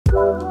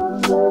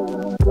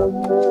Hi,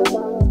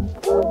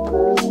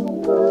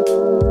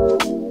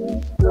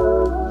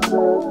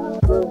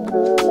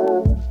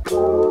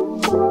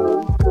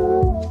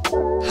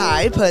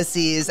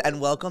 pussies,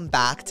 and welcome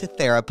back to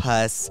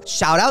Therapuss.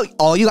 Shout out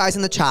all you guys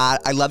in the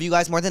chat. I love you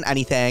guys more than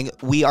anything.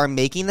 We are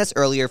making this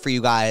earlier for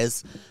you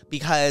guys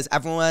because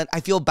everyone, I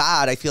feel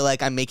bad. I feel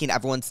like I'm making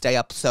everyone stay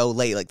up so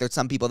late. Like, there's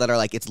some people that are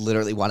like, it's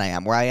literally 1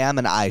 a.m. where I am,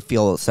 and I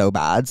feel so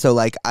bad. So,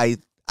 like, I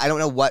don't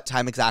know what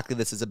time exactly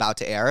this is about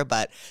to air,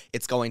 but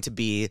it's going to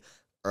be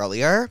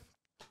earlier.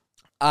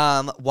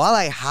 While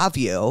I have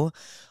you,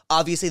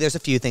 obviously there's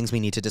a few things we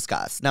need to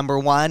discuss. Number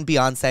one,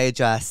 Beyonce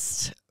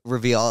just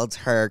revealed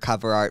her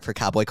cover art for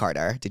Cowboy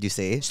Carter. Did you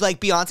see? She's like,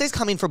 Beyonce's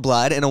coming for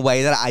blood in a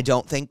way that I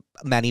don't think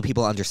many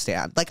people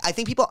understand. Like, I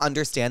think people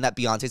understand that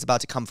Beyonce's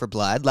about to come for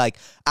blood, like,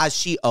 as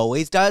she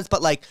always does.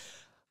 But, like,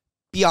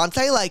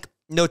 Beyonce, like,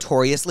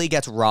 notoriously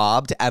gets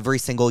robbed every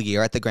single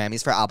year at the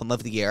Grammys for Album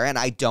of the Year. And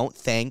I don't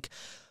think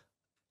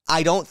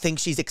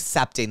she's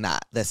accepting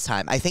that this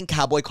time. I think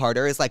Cowboy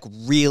Carter is, like,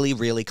 really,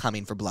 really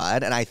coming for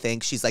blood. And I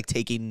think she's, like,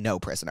 taking no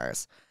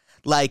prisoners.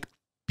 Like,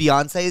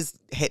 Beyonce's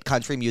hit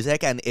country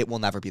music, and it will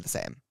never be the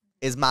same,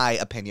 is my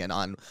opinion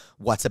on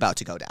what's about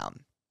to go down.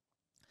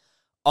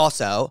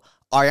 Also,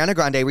 Ariana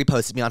Grande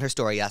reposted me on her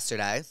story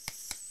yesterday.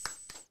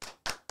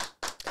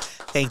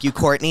 Thank you,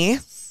 Courtney.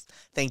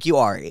 Thank you,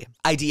 Ari.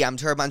 I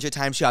DM'd her a bunch of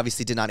times. She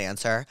obviously did not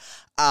answer.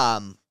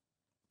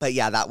 But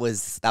yeah, that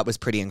was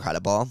pretty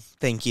incredible.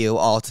 Thank you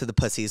all to the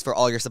pussies for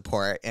all your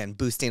support and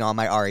boosting all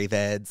my Ari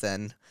vids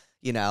and,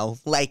 you know,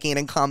 liking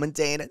and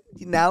commenting.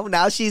 You know,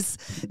 now she's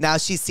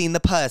seen the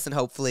puss, and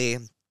hopefully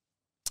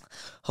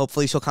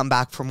she'll come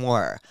back for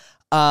more.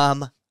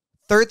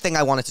 Third thing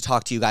I wanted to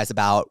talk to you guys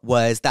about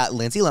was that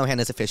Lindsay Lohan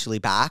is officially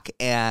back,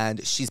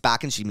 and she's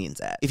back and she means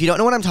it. If you don't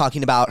know what I'm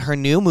talking about, her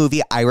new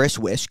movie Irish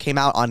Wish came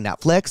out on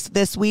Netflix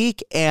this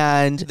week,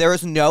 and there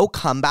is no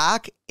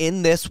comeback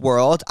in this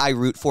world I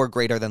root for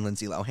greater than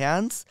Lindsay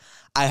Lohan's.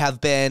 I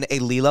have been a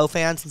Lilo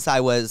fan since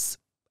I was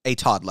a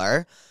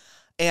toddler.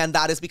 And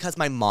that is because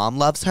my mom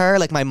loves her.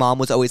 Like, my mom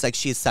was always like,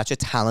 she's such a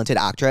talented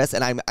actress.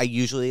 And I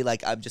usually,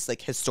 like, I'm just, like,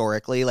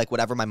 historically, like,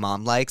 whatever my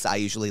mom likes, I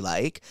usually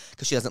like.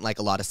 Because she doesn't like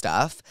a lot of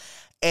stuff.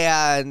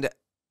 And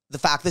the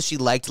fact that she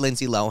liked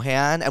Lindsay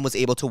Lohan and was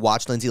able to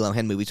watch Lindsay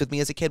Lohan movies with me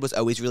as a kid was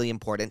always really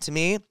important to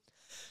me.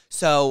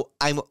 So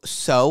I'm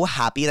so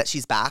happy that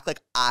she's back.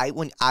 Like,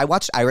 when I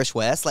watched Irish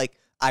Wish, like,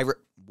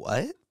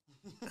 what?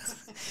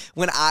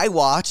 When I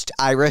watched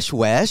Irish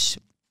Wish,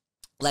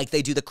 like,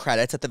 they do the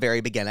credits at the very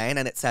beginning,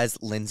 and it says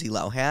Lindsay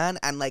Lohan,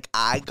 and, like,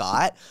 I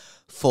got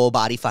full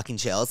body fucking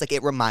chills. Like,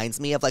 it reminds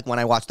me of, like, when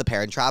I watched The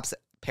Parent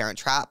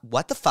Trap.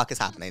 What the fuck is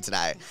happening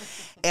today?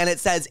 And it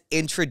says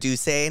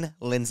introducing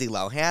Lindsay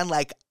Lohan.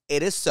 Like,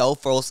 it is so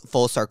full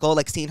circle.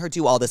 Like, seeing her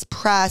do all this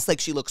press, like,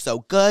 she looks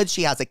so good.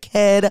 She has a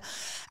kid.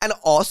 And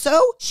also,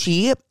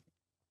 she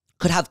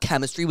could have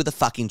chemistry with a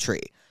fucking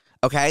tree.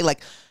 Okay?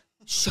 Like,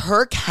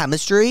 her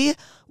chemistry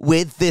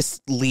with this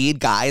lead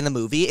guy in the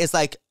movie is,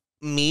 like,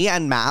 me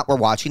and Matt were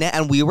watching it,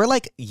 and we were,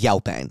 like,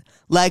 yelping.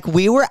 Like,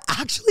 we were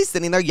actually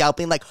sitting there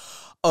yelping, like,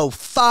 oh,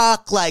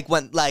 fuck. Like,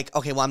 when, like,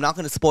 okay, well, I'm not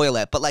going to spoil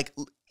it, but, like,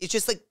 it's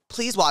just, like,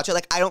 please watch it.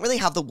 Like, I don't really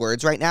have the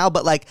words right now,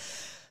 but, like,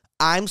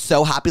 I'm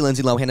so happy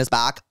Lindsay Lohan is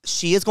back.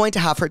 She is going to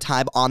have her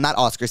time on that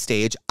Oscar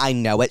stage. I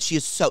know it. She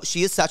is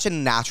such a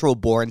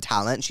natural-born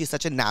talent. She's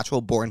such a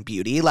natural-born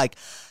beauty. Like,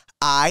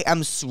 I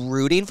am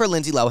rooting for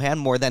Lindsay Lohan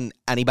more than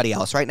anybody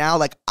else right now.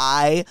 Like,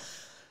 I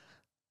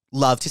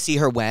love to see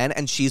her win,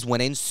 and she's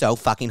winning so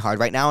fucking hard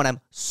right now, and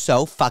I'm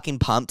so fucking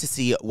pumped to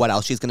see what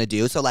else she's gonna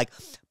do. So, like,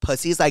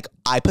 pussies, like,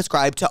 I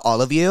prescribe to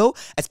all of you,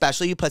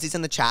 especially you pussies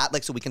in the chat,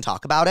 like, so we can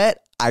talk about it.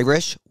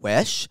 Irish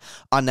Wish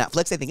on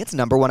Netflix. I think it's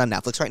 #1 on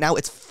Netflix right now.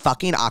 It's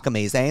fucking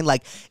amazing.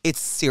 Like, it's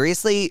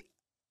seriously,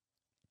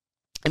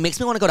 it makes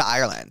me want to go to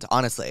Ireland,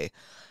 honestly.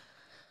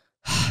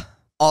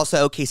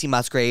 Also, Casey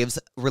Musgraves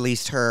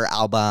released her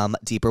album,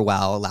 Deeper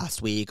Well,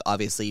 last week.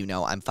 Obviously, you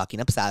know I'm fucking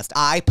obsessed.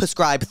 I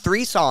prescribe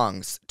 3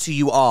 songs to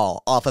you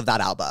all off of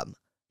that album.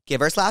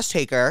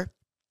 Giver/Taker,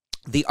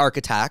 The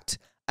Architect,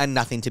 and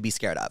Nothing to Be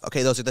Scared Of.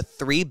 Okay, those are the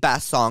 3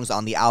 best songs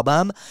on the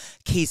album.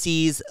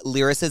 Casey's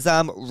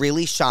lyricism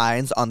really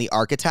shines on The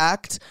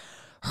Architect.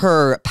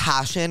 Her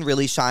passion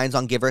really shines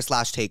on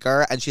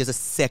Giver/Taker, and she has a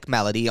sick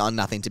melody on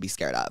Nothing to Be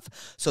Scared Of.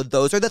 So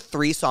those are the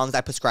 3 songs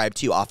I prescribe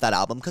to you off that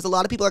album, because a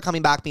lot of people are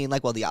coming back being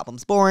like, well, the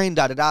album's boring,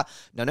 da-da-da.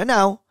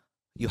 No.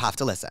 You have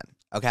to listen,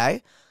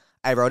 okay?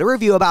 I wrote a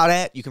review about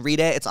it. You can read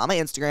it. It's on my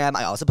Instagram.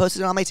 I also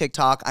posted it on my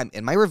TikTok. I'm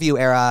in my review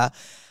era.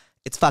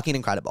 It's fucking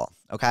incredible,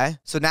 okay?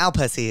 So now,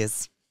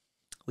 pussies,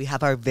 we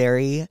have our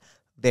very,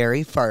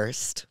 very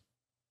first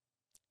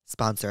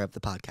sponsor of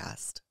the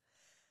podcast.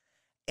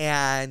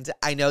 And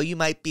I know you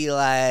might be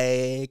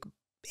like,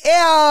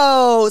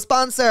 ew,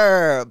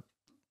 sponsor.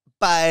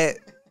 But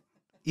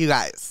you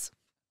guys,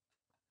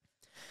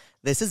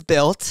 this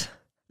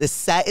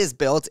set is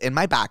built in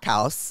my back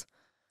house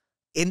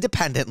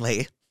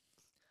independently.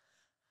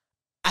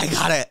 I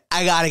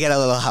gotta get a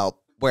little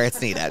help where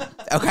it's needed,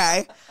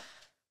 okay?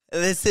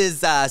 This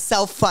is a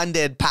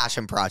self-funded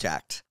passion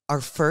project.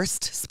 Our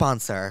first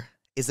sponsor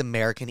is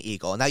American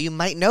Eagle. Now, you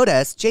might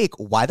notice, Jake,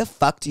 why the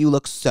fuck do you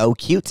look so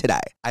cute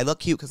today? I look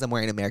cute because I'm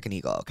wearing American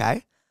Eagle,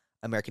 okay?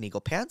 American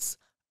Eagle pants,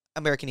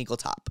 American Eagle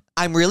top.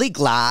 I'm really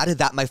glad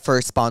that my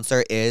first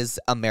sponsor is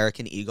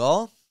American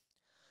Eagle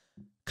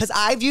because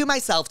I view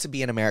myself to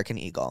be an American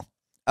Eagle,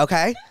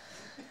 okay?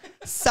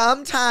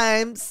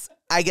 Sometimes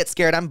I get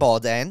scared I'm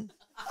balding.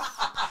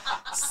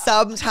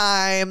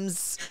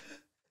 Sometimes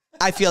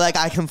I feel like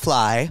I can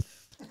fly.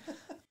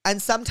 And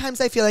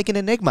sometimes I feel like an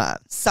enigma.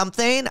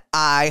 Something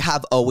I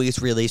have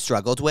always really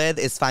struggled with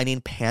is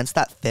finding pants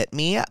that fit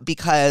me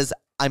because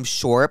I'm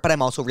short, but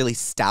I'm also really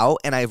stout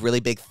and I have really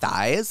big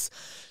thighs.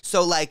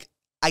 So like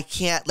I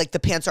can't, like the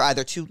pants are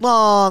either too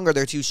long or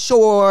they're too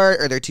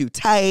short or they're too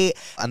tight.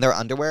 And their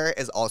underwear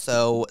is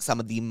also some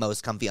of the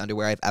most comfy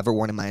underwear I've ever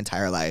worn in my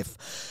entire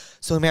life.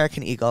 So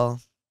American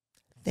Eagle,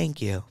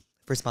 thank you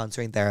for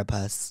sponsoring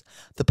Therapuss.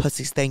 The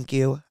pussies thank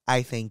you,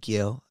 I thank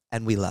you,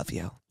 and we love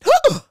you.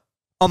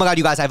 Oh my God,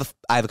 you guys, I have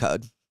a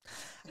code.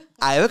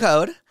 I have a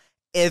code.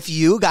 If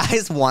you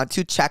guys want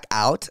to check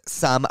out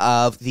some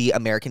of the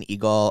American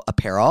Eagle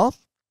apparel,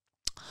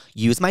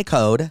 use my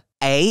code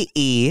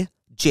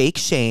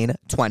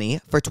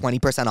AEJakeShane20 for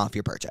 20% off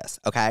your purchase,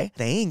 okay?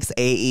 Thanks,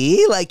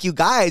 AE. Like, you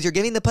guys, you're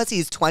giving the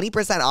pussies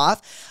 20%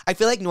 off. I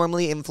feel like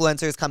normally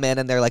influencers come in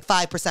and they're like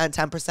 5%,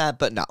 10%,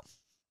 but no.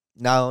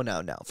 No.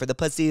 For the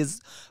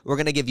pussies, we're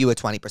going to give you a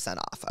 20%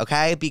 off,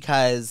 okay?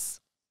 Because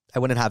I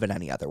wouldn't have it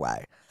any other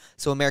way.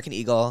 So American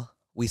Eagle,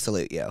 we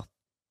salute you.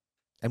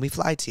 And we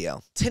fly to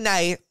you.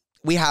 Tonight,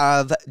 we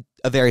have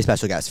a very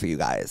special guest for you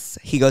guys.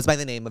 He goes by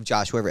the name of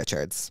Joshua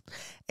Richards.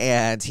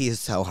 And he is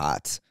so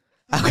hot.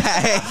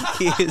 Okay?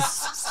 He is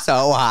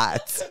so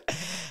hot.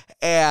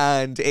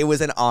 And it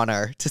was an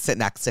honor to sit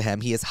next to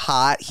him. He is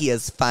hot. He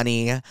is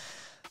funny.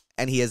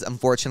 And he is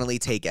unfortunately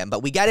taken.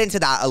 But we get into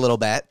that a little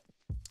bit.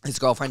 His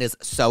girlfriend is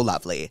so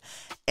lovely.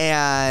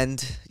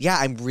 And yeah,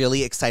 I'm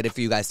really excited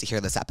for you guys to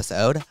hear this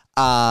episode.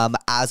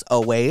 As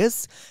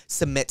always,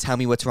 submit Tell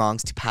Me What's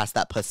Wrongs to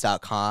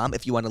passthatpuss.com.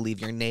 If you want to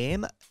leave your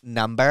name,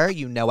 number,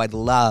 you know I'd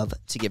love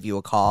to give you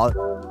a call.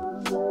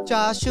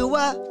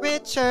 Joshua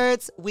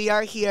Richards. We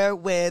are here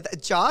with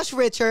Josh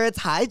Richards.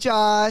 Hi,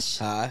 Josh.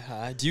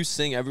 Hi. Do you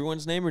sing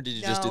everyone's name or did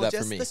you just do that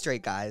for me? Just the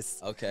straight guys.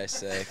 Okay,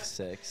 sick.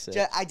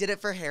 I did it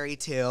for Harry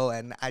too,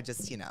 and I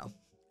just,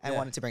 I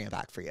wanted to bring it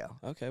back for you.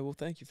 Okay, well,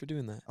 thank you for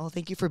doing that. Oh,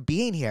 thank you for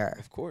being here.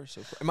 Of course.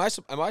 Am I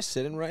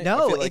sitting right?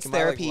 No, like, it's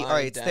therapy. All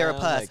right, it's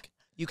Therapuss. Like,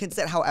 you can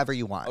sit however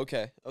you want.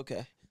 Okay.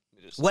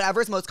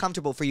 Whatever's most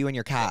comfortable for you and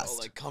your cast.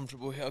 Like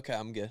comfortable. Okay,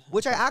 I'm good.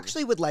 Which I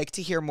actually would like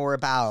to hear more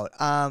about.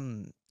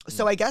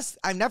 So I guess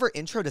I've never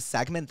introed a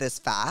segment this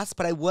fast,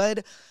 but I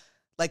would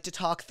like to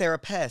talk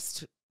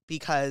therapist.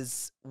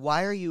 Because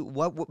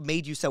what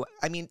made you so,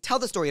 tell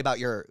the story about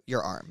your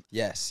arm.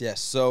 Yes.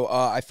 So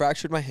I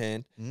fractured my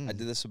hand. I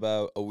did this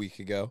about a week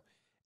ago.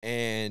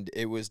 And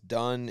it was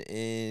done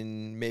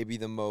in maybe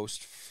the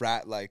most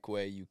frat-like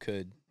way you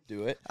could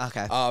do it.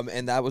 Okay.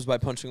 And that was by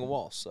punching a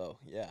wall. So,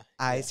 yeah.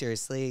 I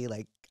seriously,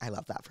 I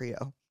love that for you.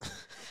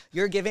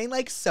 You're giving,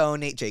 so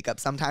Nate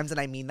Jacobs sometimes, and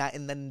I mean that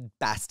in the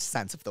best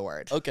sense of the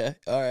word. Okay.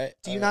 All right.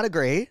 Do you not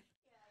agree?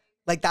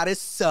 That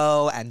is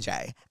so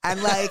NJ.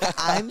 And,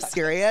 I'm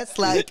serious.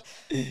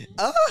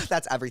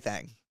 That's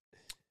everything.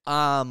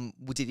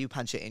 Did you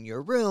punch it in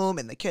your room,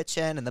 in the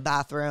kitchen, in the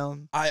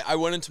bathroom? I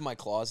went into my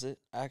closet,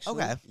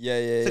 actually. Okay. Yeah.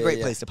 It's a great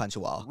place to punch a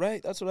wall.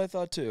 Right. That's what I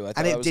thought, too.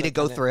 Did it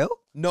go through?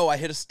 No, I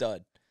hit a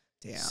stud.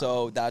 Damn.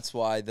 So that's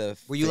why the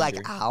Were you like,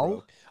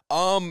 ow?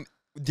 Broke.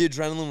 The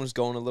adrenaline was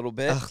going a little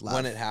bit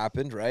when it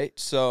happened, right?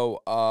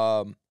 So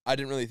I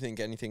didn't really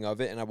think anything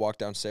of it, and I walked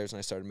downstairs and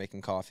I started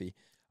making coffee.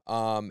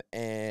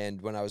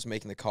 And when I was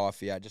making the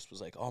coffee, I just was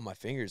like, oh, my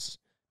finger's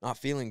not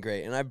feeling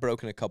great. And I've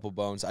broken a couple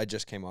bones. I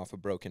just came off a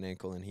broken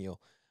ankle and heel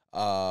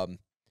from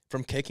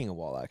kicking a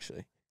wall,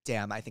 actually.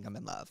 Damn, I think I'm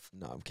in love.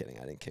 No, I'm kidding.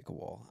 I didn't kick a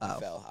wall.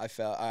 Oh. I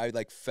fell. I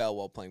fell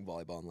while playing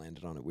volleyball and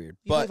landed on it weird.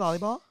 You play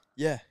volleyball?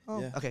 Yeah.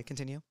 Oh, yeah. Okay,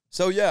 continue.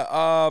 So,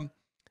 yeah,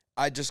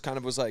 I just kind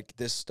of was like,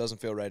 this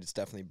doesn't feel right. It's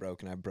definitely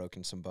broken. I've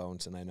broken some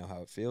bones and I know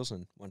how it feels,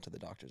 and went to the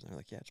doctors and they're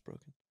like, yeah, it's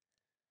broken.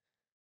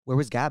 Where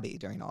was Gabby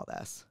during all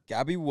this?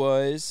 I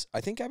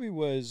think Gabby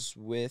was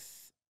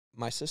with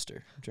my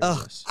sister.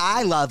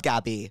 I love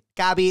Gabby.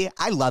 Gabby,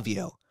 I love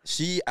you.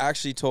 She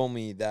actually told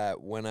me that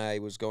when I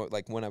was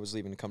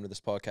leaving to come to this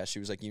podcast, she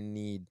was like, you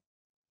need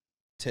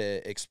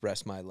to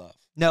express my love.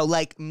 No,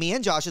 me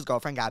and Josh's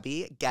girlfriend,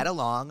 Gabby, get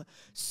along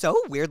so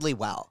weirdly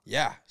well.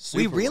 Yeah.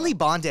 We really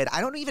bonded. I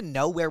don't even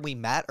know where we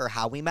met or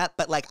how we met,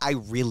 but I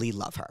really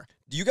love her.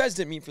 You guys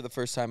didn't meet for the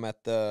first time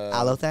at the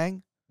Aloe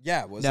thing?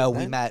 Yeah, No,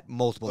 we met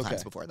multiple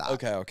times before that.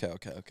 Okay.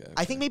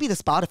 I think maybe the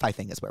Spotify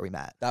thing is where we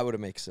met. That would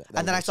have made sense.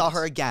 And then I saw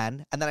her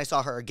again, and then I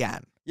saw her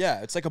again.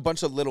 Yeah, it's like a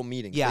bunch of little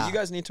meetings. Yeah. But you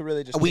guys need to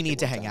really just We need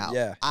to hang out.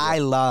 Yeah. I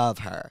love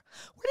her.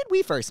 Where did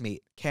we first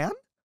meet? Can?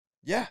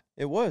 Yeah,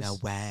 it was. No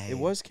way. It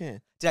was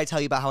Can. Did I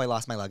tell you about how I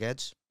lost my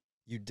luggage?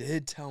 You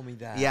did tell me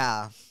that.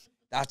 Yeah.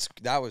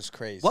 That was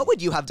crazy. What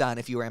would you have done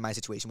if you were in my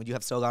situation? Would you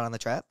have still gone on the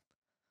trip?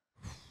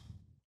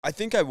 I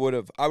think I would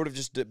have. I would have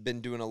just been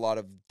doing a lot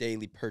of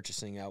daily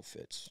purchasing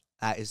outfits.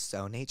 That is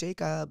so Nate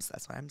Jacobs.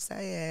 That's what I'm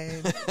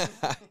saying.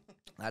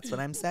 That's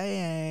what I'm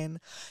saying.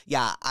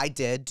 Yeah, I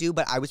did do,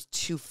 but I was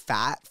too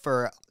fat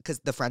because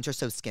the French are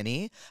so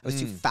skinny. I was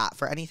too fat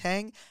for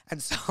anything.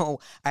 And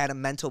so I had a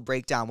mental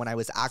breakdown when I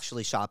was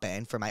actually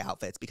shopping for my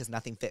outfits because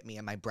nothing fit me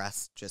and my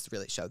breasts just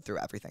really showed through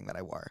everything that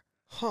I wore.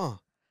 Huh.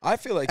 I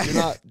feel like you're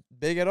not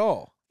big at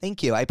all.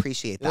 Thank you. I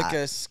appreciate that. Like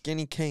a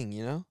skinny king,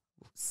 you know?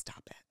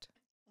 Stop it.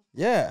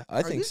 Yeah,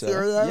 I think so.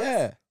 Serious?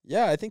 Yeah.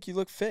 Yeah, I think you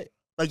look fit.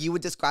 Like you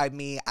would describe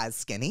me as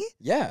skinny?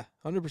 Yeah,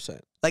 100%.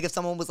 Like if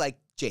someone was like,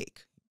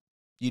 Jake,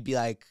 you'd be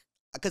like,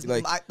 because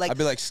I'd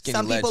be like skinny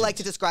some people legend. like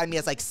to describe me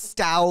as like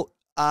stout,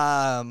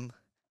 that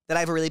I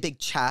have a really big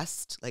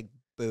chest, like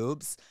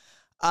boobs.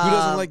 Who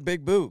doesn't like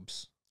big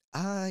boobs?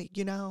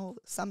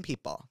 Some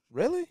people.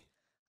 Really?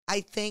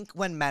 I think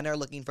when men are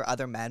looking for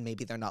other men,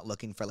 maybe they're not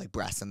looking for like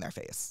breasts in their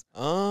face.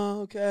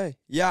 Oh, okay.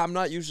 Yeah, I'm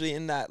not usually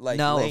in that like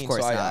No, lane, of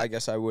course so not. I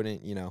guess I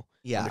wouldn't,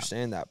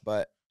 understand that.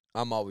 But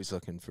I'm always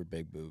looking for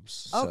big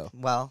boobs. Oh, So.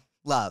 well,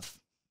 love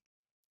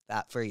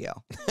that for you.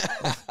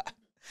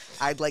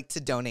 I'd like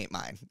to donate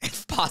mine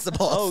if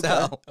possible. Oh, okay.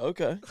 So.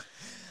 Okay.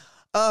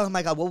 Oh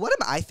my God. Well, what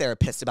am I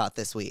therapist about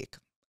this week?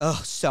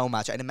 Oh, so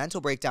much. I had a mental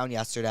breakdown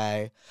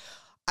yesterday.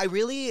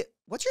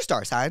 What's your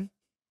star sign?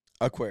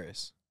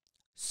 Aquarius.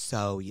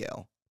 So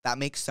you. That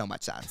makes so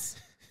much sense.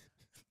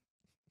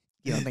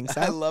 You don't think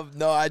so?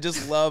 I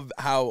just love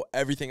how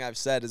everything I've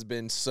said has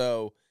been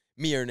so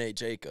me or Nate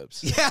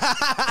Jacobs. Yeah.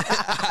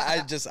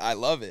 I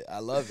love it. I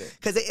love it.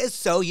 Because it is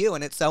so you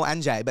and it's so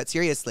NJ. But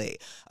seriously,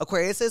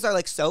 Aquariuses are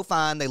like so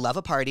fun. They love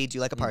a party. Do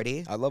you like a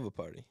party? I love a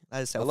party.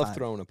 That is so I fun. love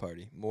throwing a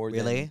party more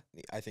Really?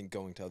 than I think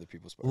going to other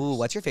people's parties. Ooh,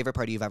 what's your favorite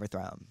party you've ever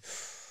thrown?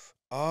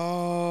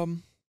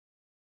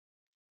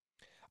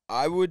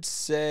 I would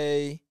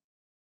say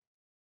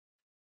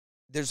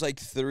there's like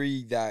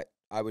 3 that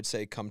I would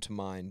say come to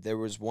mind. There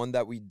was one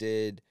that we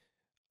did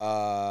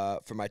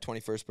for my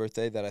 21st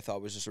birthday that I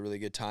thought was just a really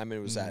good time, and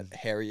it was at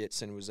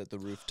Harriet's, and it was at the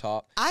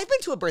rooftop. I've been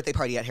to a birthday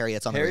party at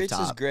Harriet's on the rooftop.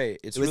 Harriet's is great.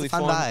 It's was really a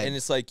fun vibe. and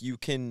it's like you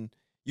can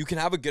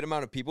have a good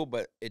amount of people,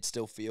 but it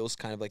still feels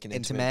kind of like an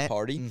intimate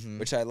party,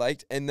 which I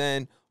liked. And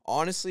then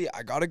honestly,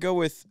 I gotta go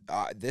with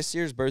this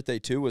year's birthday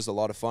too was a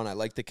lot of fun. I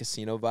like the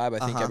casino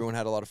vibe. I think everyone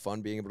had a lot of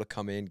fun being able to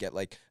come in, get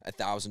like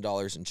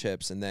 $1,000 in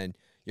chips, and then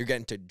you're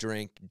getting to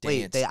drink, dance,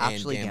 Wait, they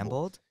actually and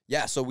gambled?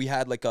 Yeah, so we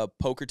had like a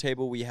poker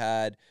table, we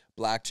had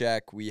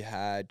blackjack, we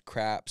had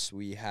craps,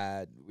 we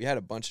had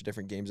a bunch of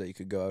different games that you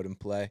could go out and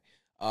play.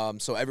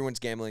 So everyone's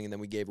gambling, and then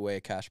we gave away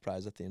a cash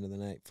prize at the end of the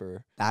night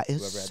for that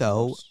is whoever had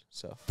so the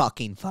most,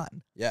 fucking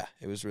fun. Yeah,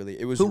 it was really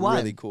Who won?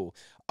 really cool.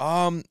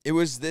 It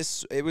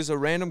was a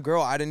random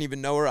girl. I didn't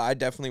even know her. I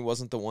definitely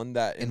wasn't the one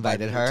that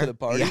invited her to the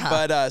party,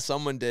 but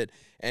someone did.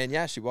 And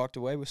yeah, she walked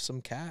away with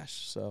some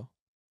cash. So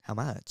how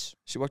much?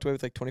 She walked away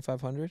with like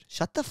 $2,500.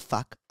 Shut the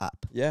fuck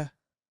up. Yeah.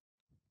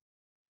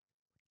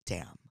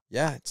 Damn.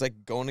 Yeah, it's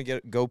like going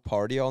to go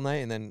party all night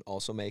and then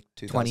also make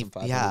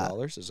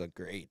 $2,500 is a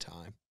great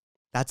time.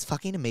 That's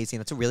fucking amazing.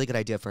 That's a really good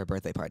idea for a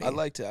birthday party. I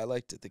liked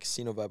it. The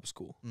casino vibe was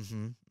cool.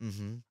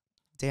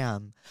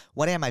 Damn.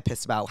 What am I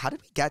pissed about? How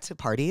did we get to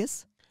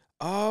parties?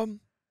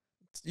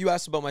 You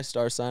asked about my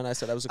star sign. I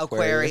said I was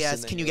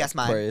Aquarius. Can you guess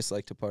mine? Aquarius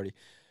like to party.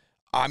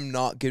 I'm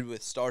not good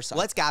with star signs.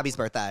 What's Gabby's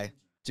birthday?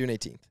 June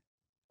 18th.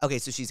 Okay,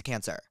 so she's a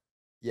Cancer.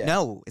 Yeah.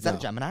 No, is that a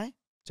Gemini?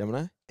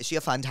 Gemini? Is she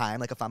a fun time,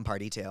 like a fun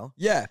party too?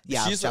 Yeah.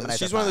 Yeah, She's one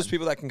of those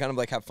people that can kind of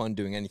like have fun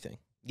doing anything.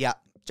 Yeah.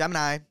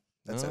 Gemini.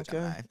 That's okay. so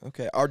Gemini.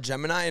 Okay. Are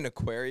Gemini and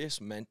Aquarius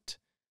meant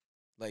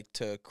like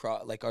to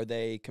cross? Like, are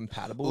they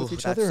compatible with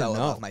each other? That's so or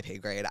no? above my pay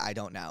grade. I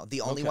don't know. The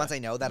only ones I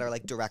know that are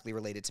like directly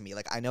related to me,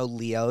 like I know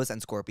Leos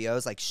and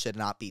Scorpios like should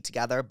not be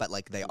together, but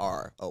like they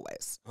are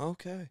always.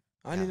 Okay.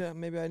 I need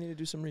to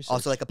do some research.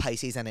 Also like a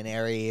Pisces and an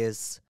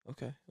Aries.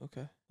 Okay.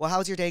 Well,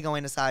 how's your day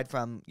going aside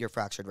from your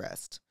fractured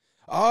wrist?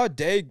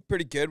 Day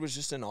pretty good. Was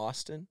just in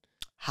Austin.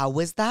 How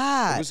was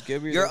that? It was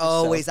good. You're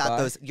always at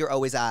those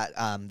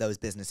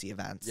businessy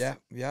events. Yeah.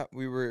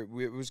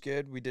 It was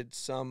good. We did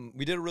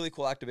a really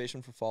cool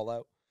activation for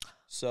Fallout.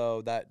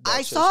 So that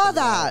I saw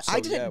that.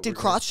 Did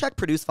Crosscheck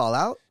produce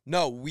Fallout?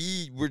 No,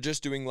 we were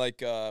just doing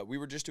like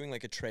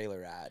a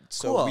trailer ad.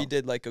 So cool. we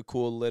did like a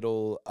cool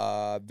little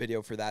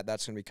video for that.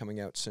 That's gonna be coming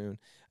out soon.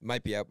 It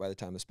might be out by the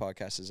time this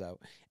podcast is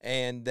out.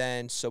 And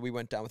then so we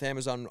went down with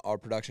Amazon. Our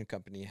production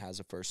company has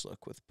a first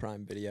look with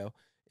Prime Video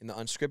in the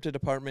unscripted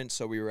department.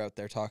 So we were out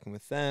there talking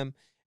with them.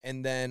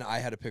 And then I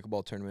had a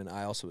pickleball tournament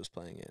I also was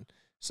playing in.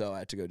 So I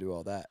had to go do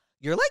all that.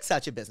 You're like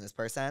such a business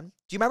person.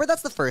 Do you remember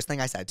that's the first thing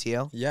I said to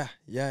you? Yeah.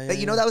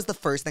 That was the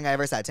first thing I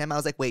ever said to him. I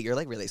was like, wait, you're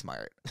like really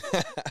smart.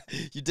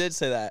 You did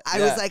say that. I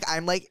was like,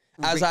 I'm like.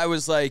 As I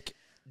was like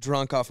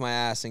drunk off my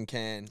ass and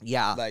can.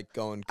 Yeah. Like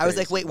going crazy. I was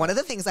like, wait, one of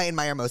the things I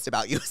admire most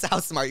about you is how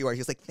smart you are. He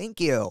was like, thank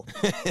you.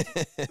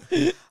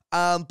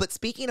 But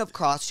speaking of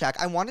Crosscheck,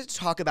 I wanted to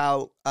talk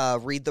about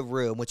Read the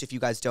Room, which if you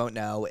guys don't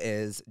know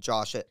is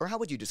Josh, or how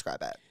would you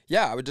describe it?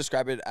 Yeah, I would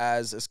describe it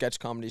as a sketch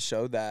comedy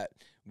show that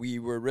we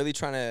were really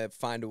trying to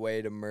find a way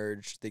to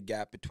merge the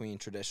gap between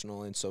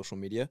traditional and social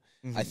media.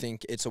 I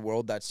think it's a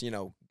world that's,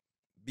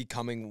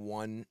 becoming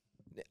one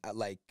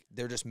like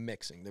they're just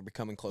mixing. They're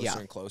becoming closer Yeah.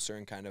 and closer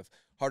and kind of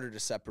harder to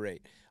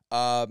separate.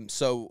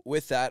 So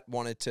with that,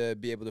 wanted to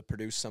be able to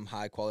produce some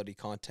high quality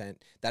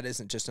content that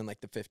isn't just in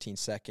like the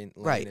 15-second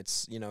lane. Right.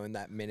 It's, you know, in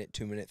that minute,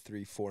 2 minute,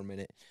 3-4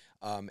 minute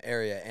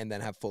area, and then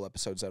have full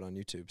episodes out on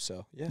YouTube.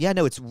 So yeah. Yeah,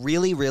 no, it's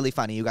really, really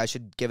funny. You guys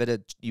should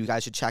you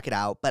guys should check it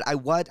out. But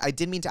I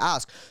did mean to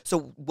ask,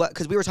 so what,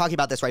 because we were talking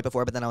about this right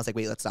before, but then I was like,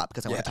 wait, let's stop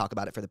because I want to talk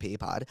about it for the PE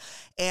pod.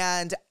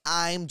 And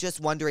I'm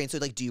just wondering, so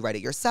like, do you write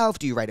it yourself?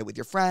 Do you write it with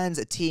your friends,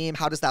 a team?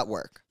 How does that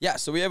work? Yeah,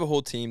 so we have a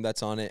whole team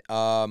that's on it.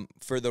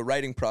 For the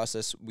writing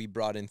process, we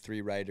brought in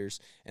 3 writers,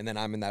 and then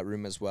I'm in that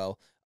room as well.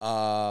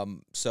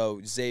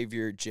 So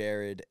Xavier,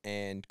 Jared,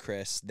 and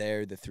Chris,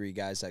 they're the 3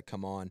 guys that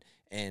come on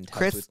and help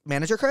Chris,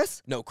 manager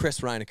Chris? No,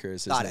 Chris Reinecker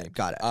is his name.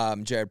 Got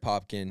it. Jared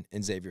Popkin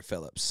and Xavier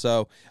Phillips.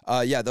 So,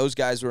 yeah, those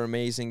guys were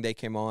amazing. They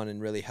came on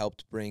and really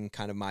helped bring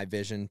kind of my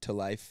vision to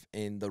life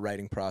in the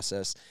writing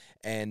process.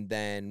 And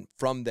then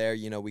from there,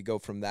 you know, we go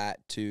from that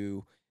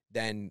to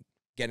then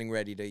getting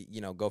ready to, you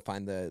know, go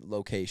find the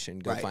location,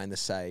 go find the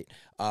site,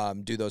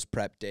 do those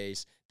prep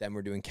days. Then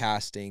we're doing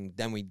casting.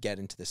 Then we'd get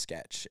into the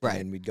sketch.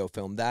 Right. And we'd go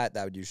film that.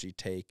 That would usually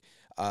take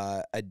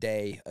a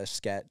day, a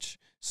sketch.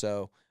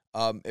 So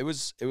it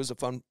was a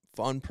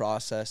fun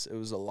process. It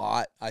was a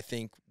lot. I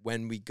think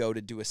when we go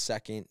to do a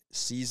second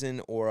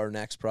season or our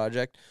next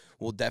project,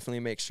 we'll definitely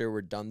make sure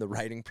we're done the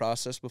writing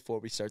process before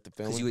we start the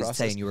filming process. You were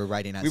saying you were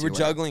writing as we you were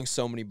juggling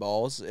so many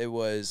balls. It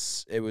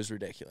was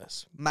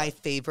ridiculous. My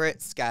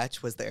favorite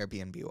sketch was the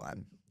Airbnb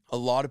one. A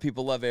lot of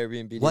people love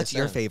Airbnb DSM. What's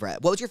your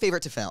favorite? What was your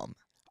favorite to film?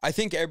 I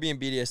think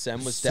Airbnb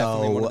DSM was So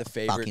definitely one of the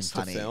fucking favorites to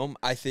funny. film.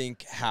 I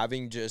think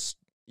having just,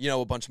 you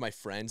know, a bunch of my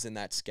friends in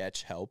that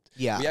sketch helped.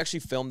 Yeah. We actually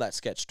filmed that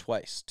sketch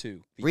twice,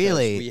 too. Because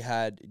Really? We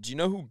had, do you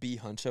know who B.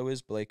 Huncho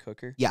is, Blake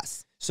Hooker?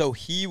 Yes. So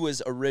he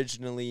was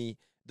originally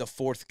the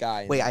 4th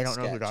guy in Wait, that I don't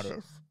know who sketch. that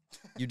is.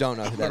 You don't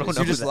know who that don't is.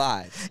 know You who just that-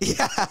 lied.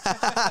 Yeah.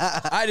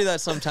 I do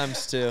that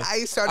sometimes too.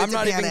 I started I'm to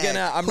not even panic.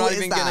 gonna I'm Who not is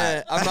even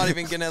that? gonna I'm not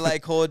even gonna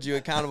like hold you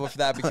accountable for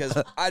that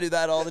because I do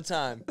that all the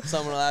time.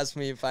 Someone will ask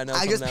me if I know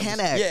I just someone else.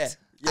 panicked.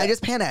 Yeah. I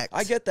just panicked.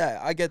 I get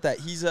that.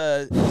 He's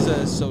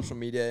a social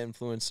media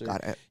influencer.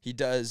 Got it. He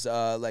does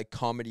like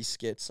comedy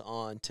skits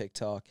on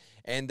TikTok,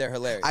 and they're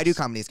hilarious. I do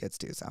comedy skits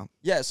too, so.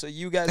 Yeah, so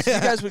you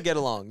guys would get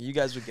along. You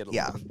guys would get along.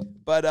 Yeah.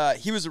 But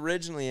he was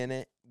originally in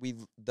it.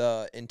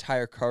 The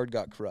entire card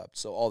got corrupt,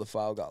 so all the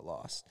file got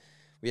lost.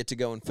 We had to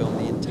go and film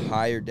the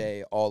entire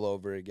day all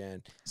over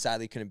again.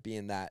 Sadly, couldn't be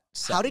in that.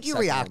 How did you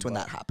react when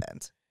that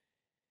happened?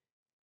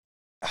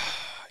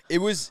 It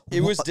was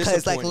disappointing.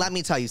 Because, like, let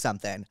me tell you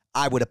something.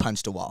 I would have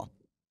punched a wall.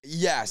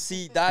 Yeah,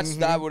 see,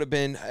 that would have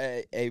been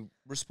a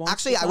response.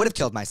 Actually, I would have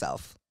killed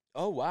myself.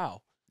 Oh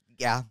wow.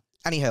 Yeah.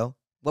 Anywho,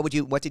 what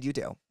did you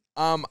do?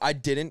 I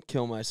didn't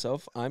kill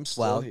myself. I'm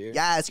still here.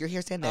 Yes, you're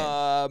here standing.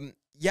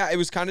 Yeah, it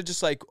was kind of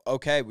just like,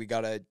 okay, we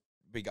gotta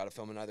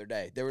film another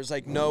day. There was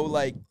like no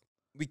like,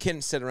 we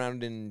couldn't sit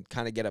around and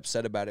kind of get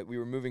upset about it. We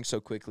were moving so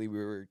quickly. We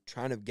were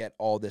trying to get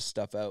all this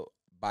stuff out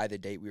by the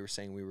date we were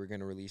saying we were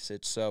going to release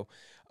it. So,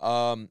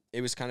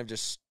 it was kind of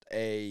just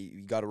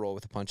you got to roll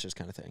with the punches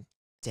kind of thing.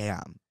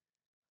 Damn.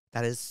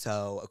 That is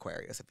so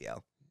Aquarius of you.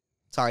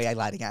 Sorry, I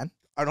lied again.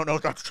 I don't know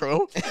if that's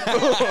true.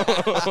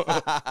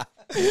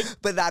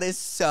 But that is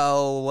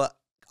so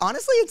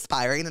honestly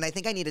inspiring, and I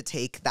think I need to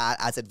take that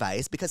as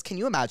advice because can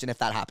you imagine if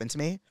that happened to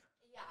me?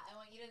 Yeah, I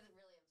want you to really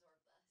absorb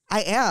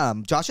this. I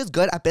am. Josh is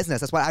good at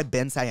business. That's what I've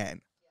been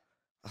saying.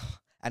 Ugh.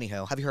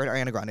 Anywho, have you heard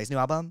Ariana Grande's new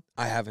album?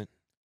 I haven't.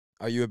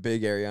 Are you a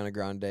big Ariana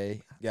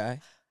Grande guy?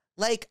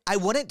 Like, I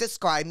wouldn't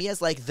describe me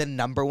as, like, the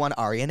 #1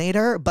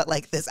 Arianator, but,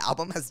 like, this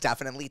album has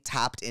definitely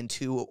tapped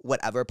into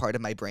whatever part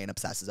of my brain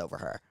obsesses over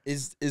her.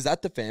 Is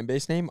that the fan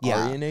base name?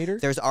 Yeah. Arianator?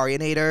 There's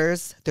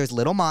Arianators. There's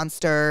Little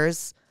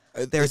Monsters.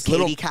 There's It's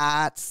Little- Katy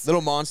Cats.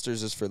 Little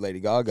Monsters is for Lady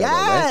Gaga.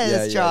 Yes, though,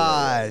 right? Yeah,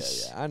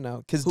 Josh. I know.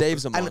 Because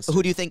Dave's a And monster.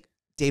 who do you think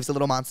Dave's a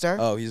little monster?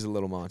 Oh, he's a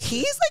little monster.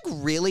 He's, like,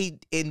 really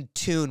in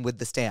tune with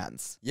the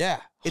stands. Yeah.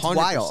 It's 100%.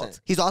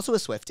 wild. He's also a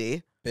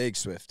Swiftie. Big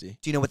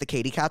Swiftie. Do you know what the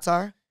Katy Cats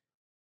are?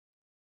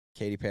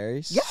 Katy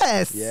Perry's?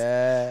 Yes.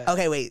 Yeah.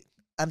 Okay, wait.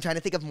 I'm trying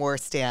to think of more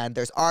stand.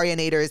 There's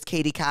Arianators,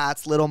 Katy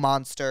Cats, Little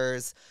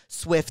Monsters,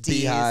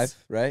 Swifties. Beehive,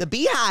 right? The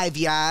Beehive,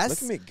 yes.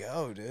 Look at me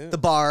go, dude. The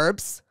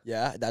Barbs.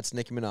 Yeah, that's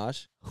Nicki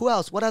Minaj. Who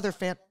else? What other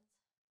fan?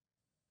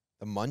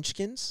 The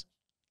Munchkins?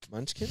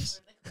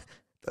 Munchkins?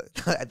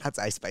 That's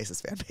Ice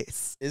Spice's fan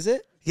base. Is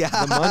it? Yeah.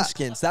 The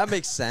Munchkins. That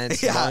makes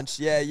sense. Yeah. Munch.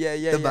 Yeah. The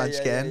Yeah,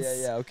 Munchkins.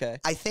 Yeah, okay.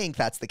 I think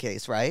that's the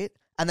case, right?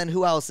 And then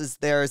who else is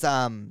there's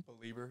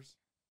Believers.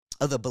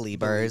 oh, the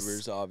Believers.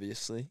 Believers,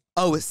 obviously.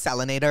 Oh,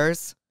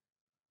 Selenators.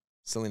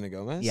 Selena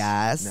Gomez.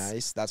 Yes.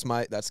 Nice.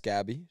 That's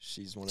Gabby.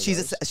 She's one of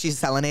She's those.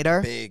 she's a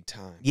Selenator. Big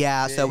time.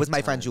 Yeah, so was Big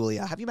my friend time.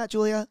 Julia. Have you met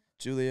Julia?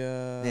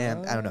 Julia.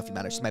 Yeah, I don't know if you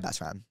met her. She's my best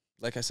friend.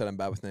 Like I said, I'm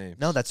bad with names.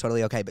 No, that's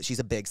totally okay, but she's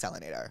a big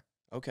Selenator.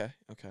 Okay.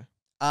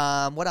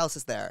 What else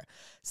is there?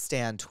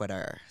 Stan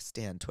Twitter.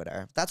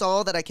 That's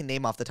all that I can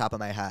name off the top of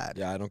my head.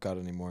 Yeah, I don't got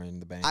any more in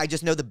the bank. I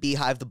just know the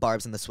Beehive, the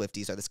Barbs, and the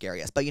Swifties are the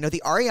scariest. But you know,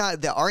 the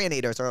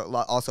Arianators are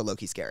also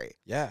low-key scary.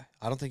 Yeah,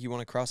 I don't think you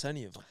want to cross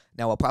any of them.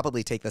 No, I'll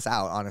probably take this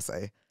out,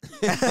 honestly.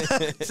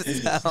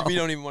 So, we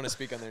don't even want to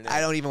speak on their name.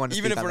 I don't even want to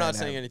speak on even if we're not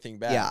their saying name. anything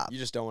bad. Yeah. You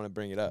just don't want to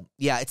bring it up.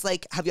 Yeah, it's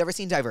like, have you ever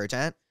seen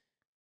Divergent?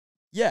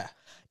 Yeah.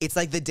 It's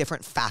like the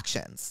different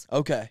factions.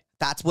 Okay.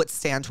 That's what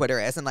Stan Twitter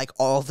is, and like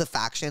all the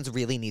factions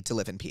really need to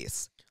live in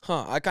peace.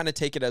 Huh. I kind of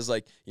take it as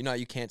like, you know,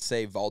 you can't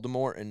say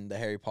Voldemort in the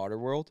Harry Potter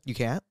world. You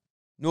can't?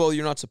 No,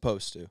 you're not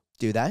supposed to.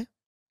 Do they?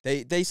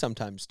 They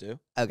sometimes do.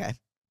 Okay.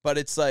 But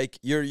it's like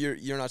you're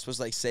not supposed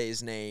to like say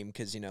his name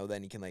because, you know,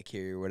 then he can like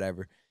hear you or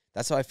whatever.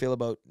 That's how I feel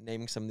about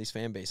naming some of these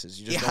fan bases.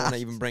 You just don't want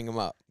to even bring them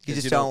up. You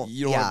just don't want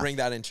yeah. to bring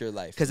that into your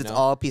life. Because it's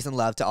all peace and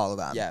love to all of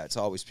them. Yeah, it's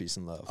always peace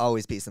and love.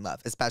 Always peace and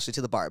love, especially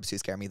to the Barbs who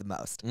scare me the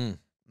most.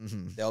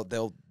 Mm-hmm.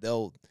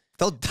 They'll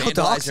They'll vandalize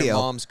dox your you.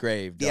 mom's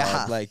grave, dog.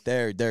 Yeah. Like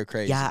they're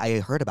crazy. Yeah,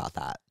 I heard about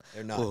that.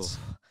 They're nuts.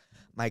 Ooh.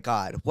 My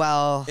God.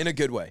 Well, In a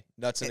good way.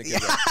 Nuts in a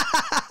good way.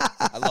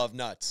 I love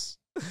nuts.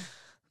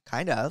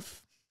 kind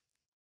of.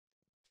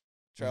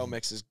 Trail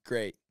mix is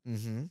great.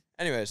 Mm-hmm.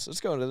 Anyways,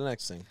 let's go on to the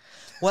next thing.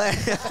 What?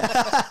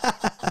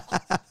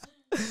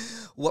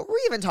 What were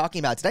we even talking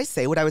about? Did I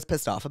say what I was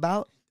pissed off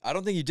about? I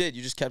don't think you did.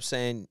 You just kept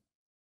saying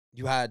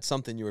you had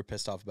something you were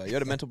pissed off about. You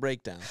had a mental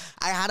breakdown.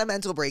 I had a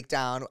mental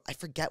breakdown. I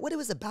forget what it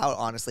was about,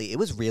 honestly. It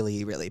was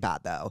really, really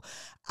bad, though.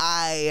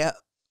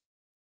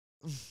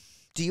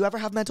 Do you ever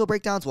have mental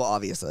breakdowns? Well,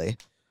 obviously.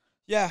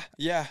 Yeah.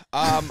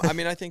 I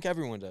mean, I think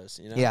everyone does,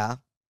 you know? Yeah. I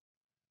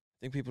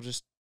think people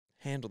just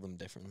handle them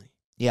differently.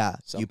 Yeah.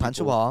 Some You punch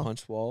a people wall.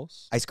 Punch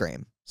walls. I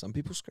scream. Some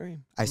people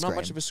scream. I I'm not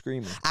much scream. of a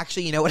screamer.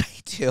 Actually, you know what I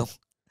do?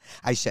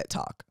 I shit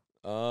talk.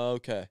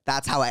 Okay.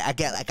 That's how I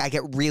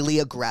get really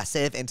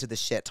aggressive into the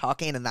shit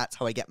talking, and that's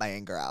how I get my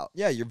anger out.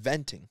 Yeah, you're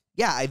venting.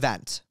 Yeah, I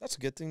vent. That's a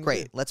good thing. to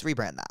Great. do. Let's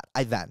rebrand that.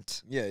 I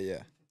vent.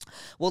 Yeah.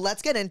 Well,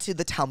 let's get into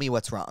the tell me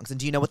what's wrongs. And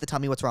do you know what the tell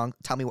me what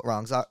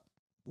wrongs are?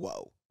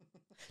 Whoa.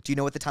 Do you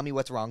know what the tell me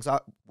what's wrongs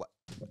are? What?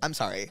 I'm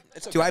sorry.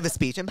 It's okay. Do I have a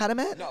speech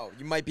impediment? No,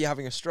 you might be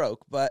having a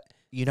stroke, but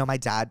You know, my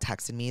dad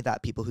texted me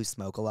that people who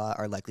smoke a lot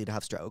are likely to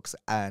have strokes,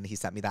 and he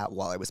sent me that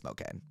while I was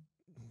smoking.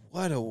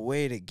 what a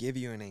way to give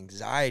you an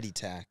anxiety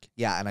attack.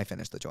 Yeah, and I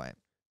finished the joint.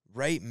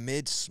 Right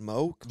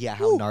mid-smoke? Yeah,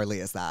 how gnarly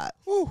is that?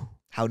 Woo.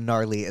 How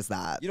gnarly is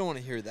that? You don't want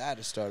to hear that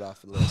to start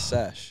off a little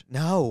sesh.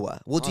 No.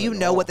 Well, do Not you at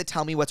know all. what the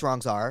tell me what's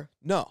wrongs are?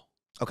 No.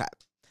 Okay.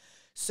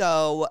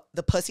 So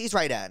the pussies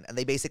write in, and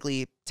they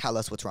basically tell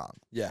us what's wrong.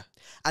 Yeah.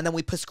 And then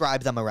we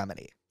prescribe them a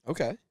remedy.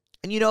 Okay.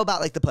 And you know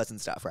about, like, the puss and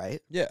stuff, right?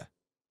 Yeah.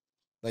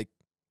 Like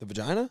the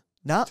vagina?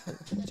 No.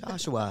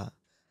 Joshua.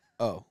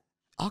 Oh.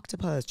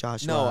 Octopus,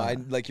 Joshua. No, I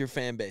like your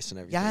fan base and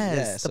everything.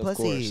 Yes, the of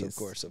pussies. Of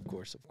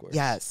course.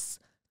 Yes.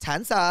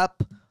 Tense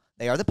up.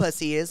 They are the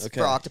pussies Okay.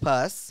 for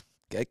octopus.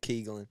 Get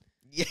Keegling.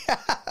 Yeah.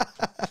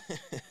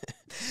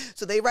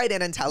 So they write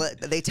in and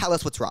they tell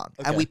us what's wrong.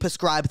 Okay. And we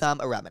prescribe them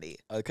a remedy.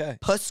 Okay.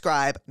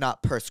 Prescribe,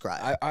 not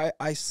prescribe.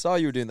 I saw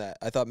you were doing that.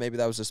 I thought maybe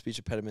that was a speech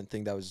impediment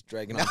thing that was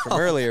dragging on from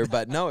earlier,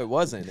 but no, it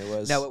wasn't. It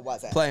was No, it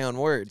wasn't. play on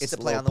words. It's a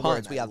play on the little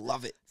words. pun. We I have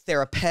love it.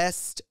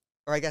 Therapist,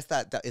 or I guess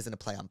that isn't a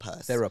play on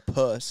puss.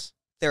 Therapuss.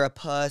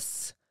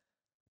 Therapus,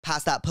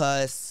 pass that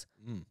puss,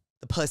 Mm.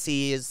 the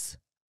pussies,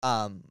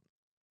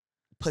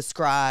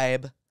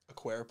 prescribe.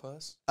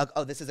 Aquaripus.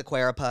 Oh, this is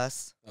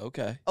Aquaripus.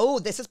 Okay. Oh,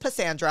 this is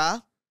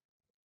Passandra.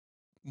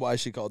 Why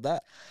is she called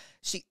that?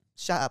 Shut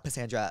up,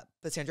 Passandra.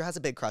 Passandra has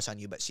a big crush on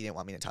you, but she didn't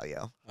want me to tell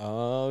you.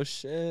 Oh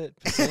shit,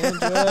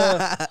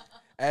 Cassandra.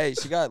 Hey,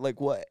 she got like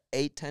what,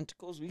 8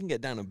 tentacles? We can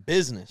get down to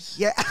business.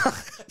 Yeah.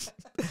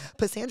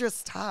 Passandra,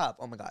 stop.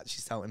 Oh my God,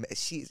 she's so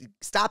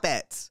stop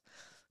it.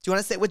 Do you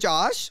want to sit with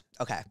Josh?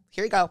 Okay,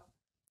 here you go.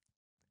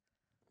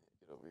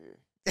 Get over here.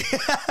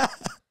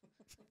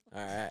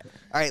 All right.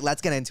 All right,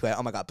 let's get into it.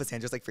 Oh my God,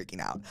 Passandra's like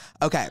freaking out.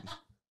 Okay.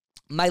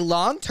 My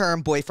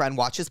long-term boyfriend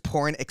watches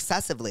porn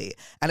excessively,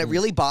 and it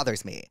really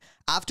bothers me.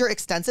 After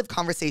extensive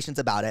conversations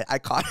about it, I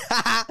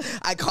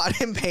caught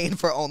him paying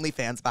for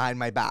OnlyFans behind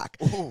my back.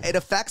 Ooh. It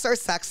affects our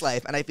sex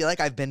life, and I feel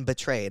like I've been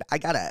betrayed. I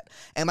get it.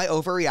 Am I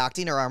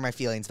overreacting, or are my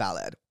feelings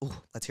valid? Ooh,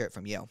 let's hear it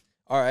from you.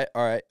 All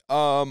right.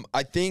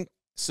 I think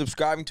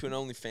subscribing to an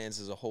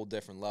OnlyFans is a whole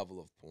different level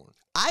of porn.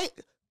 I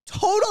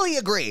totally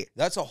agree.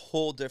 That's a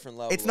whole different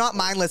level. It's of not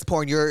porn. mindless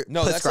porn. You're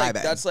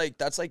prescribing. That's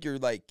like you're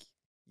like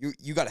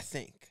you got to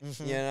think,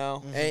 you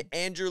know,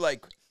 and you're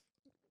like,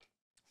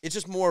 it's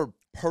just more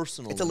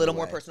personal. It's a in little a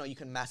more way. personal. You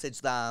can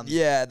message them.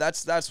 Yeah,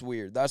 that's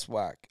weird. That's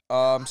whack.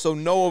 So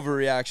no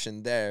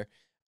overreaction there.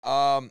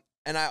 And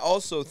I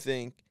also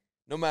think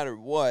no matter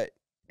what,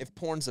 if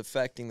porn's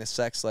affecting the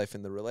sex life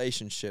in the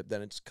relationship,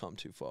 then it's come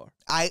too far.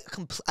 I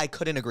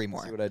couldn't agree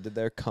more. See what I did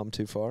there? Come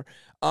too far.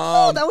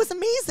 Oh, that was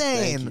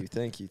amazing.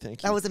 Thank you.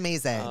 That was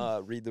amazing.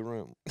 Read the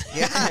room.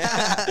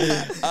 Yeah.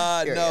 Here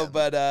I am.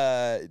 But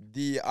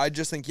I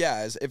just think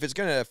if it's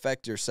gonna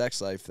affect your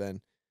sex life,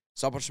 then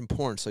stop watching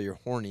porn so you're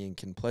horny and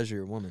can pleasure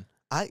your woman.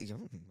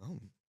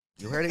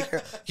 You heard it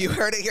here. You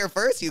heard it here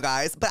first, you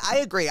guys. But I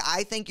agree.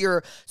 I think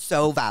you're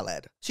so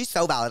valid. She's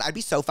so valid. I'd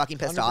be so fucking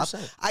pissed 100%.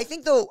 off. I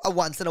think though a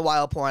once in a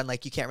while porn,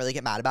 like you can't really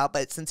get mad about.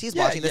 But since he's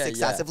watching this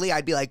excessively,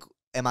 I'd be like,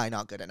 am I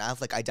not good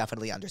enough? Like I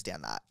definitely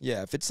understand that.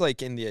 Yeah, if it's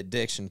like in the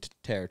addiction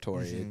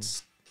territory,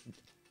 it's.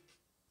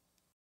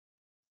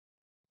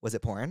 Was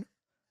it porn?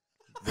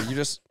 But you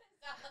just.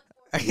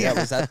 Yeah,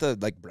 was that the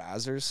like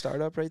Brazzers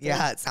startup right there?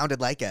 Yeah, it sounded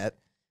like it.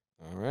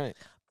 All right.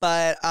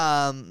 But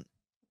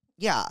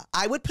yeah,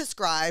 I would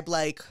prescribe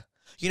like,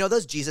 you know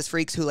those Jesus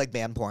freaks who like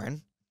ban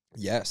porn?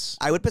 Yes.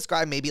 I would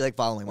prescribe maybe like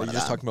following one Are of you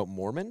just them. talking about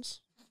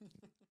Mormons?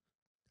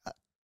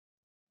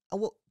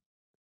 Well,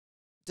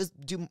 just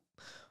do.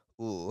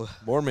 Ooh.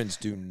 Mormons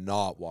do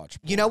not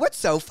watch porn. You know what's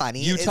so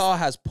funny? Utah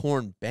has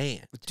porn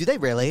banned. Do they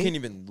really? You can't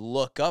even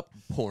look up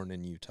porn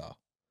in Utah.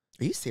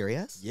 Are you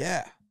serious?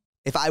 Yeah.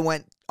 If I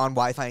went on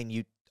Wi-Fi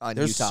in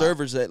There's Utah,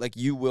 servers that like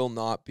you will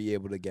not be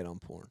able to get on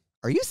porn.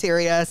 are you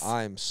serious?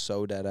 I'm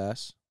so dead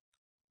ass.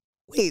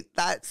 Wait,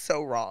 that's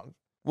so wrong.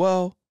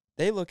 Well,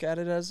 they look at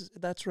it as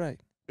that's right.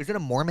 Is it a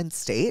Mormon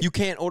state? You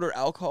can't order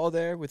alcohol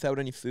there without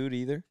any food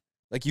either.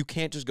 Like you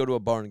can't just go to a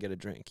bar and get a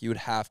drink. You would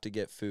have to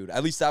get food.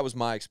 At least that was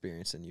my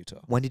experience in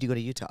Utah. When did you go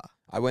to Utah?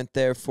 I went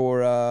there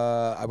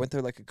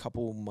like a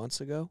couple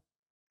months ago.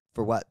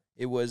 For what?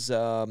 It was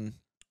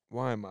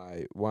why am I?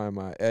 It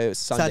was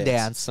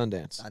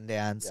Sundance.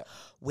 Sundance. Yeah.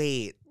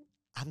 Wait,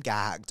 I'm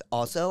gagged.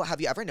 Also, have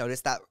you ever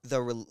noticed that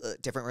the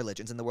different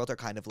religions in the world are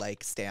kind of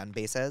like stand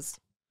bases?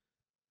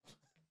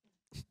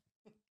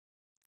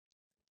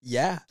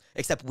 Yeah.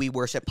 Except we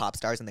worship pop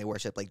stars and they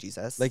worship like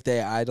Jesus. Like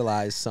they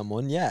idolize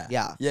someone. Yeah.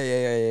 Yeah. Yeah.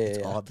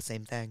 It's all the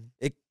same thing.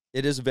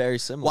 It is very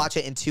similar. Watch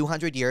it in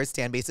 200 years.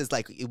 Stand bases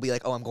like you'll be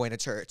like, oh, I'm going to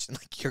church, and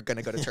like you're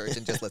gonna go to church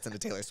and just listen to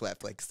Taylor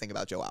Swift like sing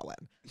about Joe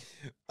Alwyn.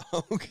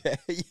 Okay.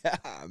 Yeah.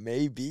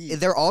 Maybe.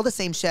 They're all the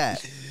same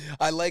shit.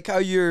 I like how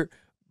you're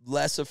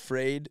less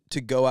afraid to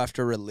go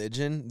after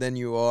religion than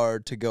you are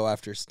to go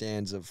after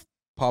stands of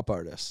pop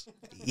artists.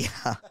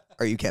 Yeah.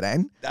 Are you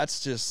kidding?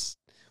 That's just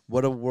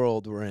what a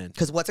world we're in.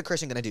 Because what's a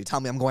Christian gonna do? Tell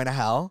me I'm going to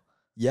hell?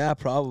 Yeah,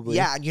 probably.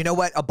 Yeah, and you know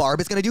what a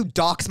barb is gonna do?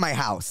 Dox my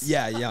house.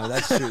 Yeah,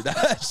 that's true.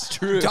 That's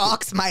true.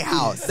 Dox my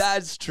house.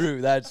 That's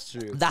true. That's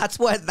true. That's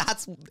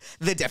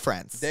the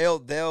difference. They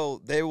will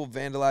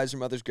vandalize your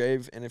mother's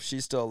grave, and if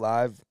she's still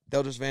alive,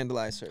 they'll just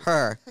vandalize her.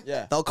 Her.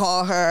 Yeah. They'll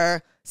call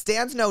her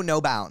stands no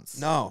bounds.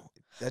 No.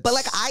 But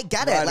like I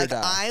get it. Like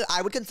die.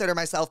 I would consider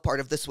myself part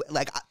of the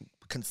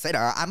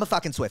I'm a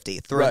fucking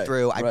Swiftie through and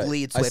through. I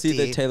bleed Swiftie. I see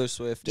the Taylor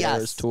Swift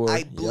Eras tour.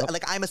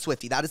 Like I'm a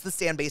Swiftie. That is the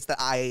stand base that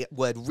I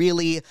would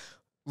really,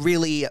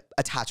 really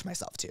attach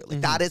myself to.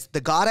 Like that is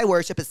the God I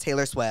worship is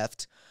Taylor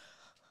Swift.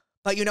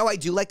 But you know, I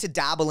do like to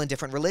dabble in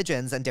different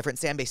religions and different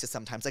stand bases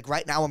sometimes. Like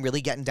right now, I'm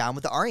really getting down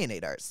with the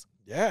Arianators.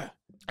 Yeah.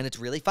 And it's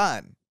really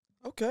fun.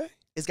 Okay.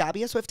 Is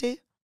Gabby a Swiftie?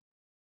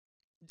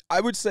 I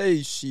would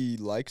say she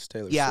likes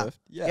Taylor Swift.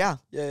 Yeah.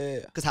 Yeah.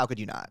 Because how could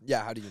you not?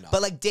 Yeah, how do you not?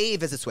 But like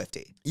Dave is a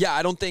Swiftie. Yeah,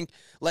 I don't think,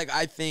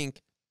 I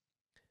think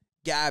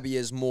Gabby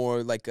is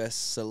more like a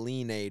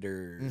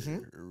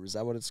Selena-ator. Is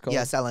that what it's called?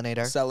 Yeah,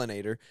 Selena-ator.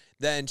 Selena-ator.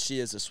 Then she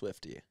is a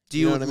Swiftie. Do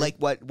you know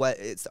what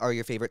are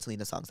your favorite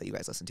Selena songs that you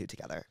guys listen to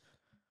together?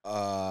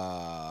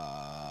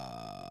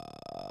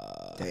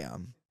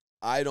 Damn.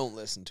 I don't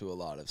listen to a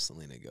lot of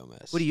Selena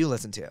Gomez. What do you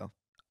listen to?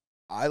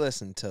 I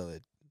listen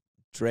to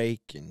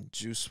Drake and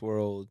Juice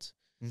WRLD.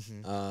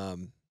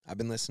 I've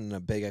been listening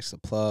to Big X The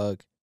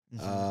Plug.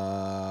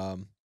 I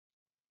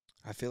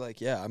feel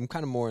like I'm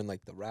kind of more in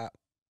like the rap,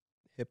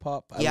 hip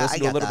hop. I listen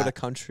to a little bit of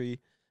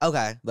country.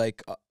 Okay,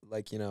 like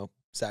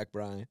Zach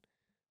Bryan.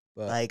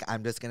 But like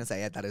I'm just gonna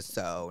say it. That is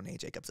so Nate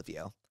Jacobs of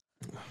you.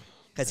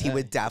 Because he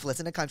would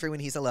listen to country when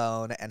he's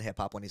alone and hip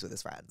hop when he's with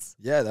his friends.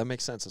 Yeah, that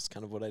makes sense. That's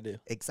kind of what I do.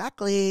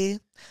 Exactly.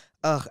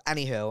 Ugh,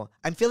 anywho,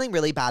 I'm feeling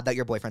really bad that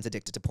your boyfriend's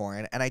addicted to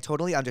porn, and I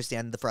totally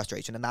understand the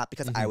frustration in that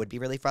because I would be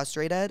really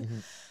frustrated.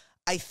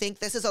 I think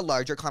this is a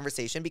larger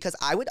conversation because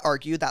I would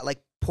argue that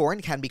like porn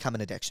can become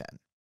an addiction.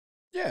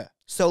 Yeah.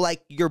 So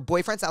like your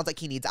boyfriend sounds like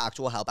he needs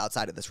actual help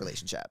outside of this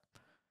relationship.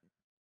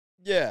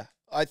 Yeah,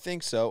 I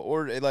think so.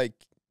 Or like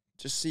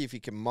just see if he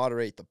can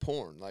moderate the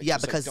porn. Like, yeah,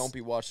 just, because don't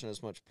be watching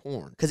as much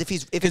porn. Because if you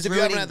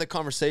haven't had the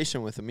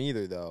conversation with him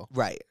either, though,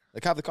 right?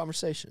 Like have the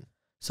conversation.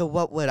 So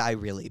what would I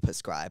really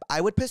prescribe?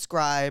 I would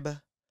prescribe.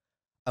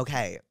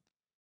 Okay,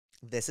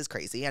 this is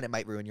crazy, and it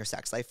might ruin your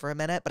sex life for a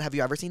minute. But have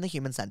you ever seen The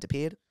Human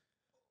Centipede?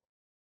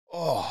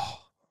 Oh,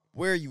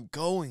 where are you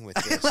going with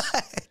this?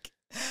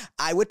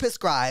 I would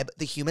prescribe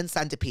The Human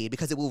Centipede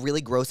because it will really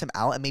gross him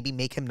out and maybe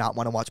make him not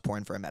want to watch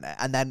porn for a minute.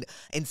 And then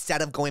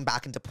instead of going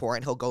back into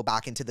porn, he'll go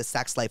back into the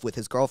sex life with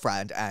his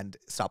girlfriend and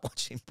stop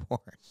watching porn.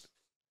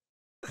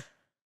 You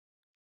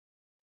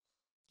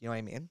know what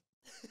I mean?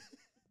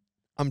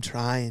 I'm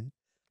trying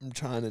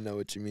to know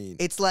what you mean.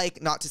 It's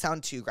like, not to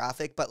sound too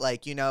graphic, but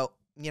like, you know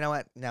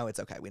what? No,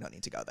 it's okay. We don't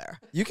need to go there.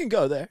 You can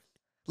go there.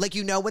 Like,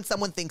 when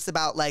someone thinks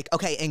about like,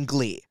 okay, in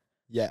Glee.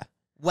 Yeah.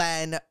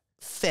 When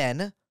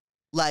Finn,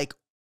 like,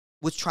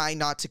 was trying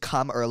not to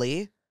come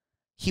early,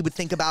 he would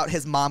think about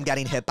his mom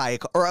getting hit by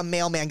or a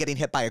mailman getting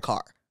hit by a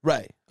car.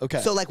 Right.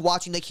 Okay. So like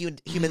watching like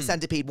Human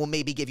Centipede will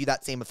maybe give you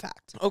that same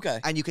effect. Okay.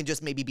 And you can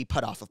just maybe be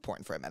put off of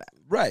porn for a minute.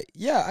 Right.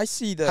 Yeah, I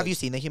see the. Have you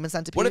seen the Human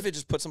Centipede? What if it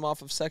just puts him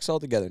off of sex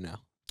altogether now?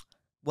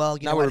 Well,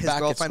 you Now know we're what? His back at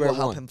girlfriend square will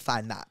help one. him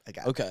find that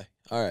again. Okay.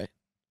 All right.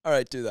 All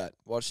right, do that.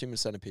 Watch Human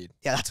Centipede.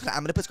 Yeah, that's what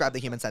I'm going to prescribe the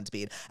Human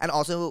Centipede. And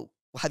also,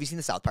 have you seen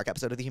the South Park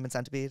episode of the Human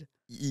Centipede?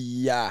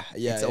 Yeah.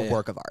 It's a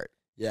work of art.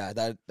 Yeah,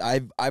 that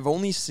I've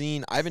only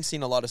seen. I haven't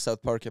seen a lot of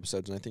South Park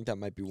episodes, and I think that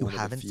might be You one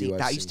haven't of the seen few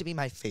that? I've Used to seen. be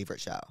my favorite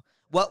show.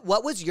 What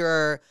was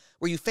your?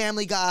 Were you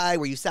Family Guy?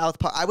 Were you South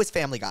Park? I was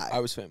Family Guy.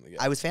 I was Family Guy.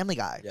 I was Family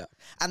Guy. Yeah.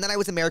 And then I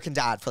was American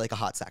Dad for like a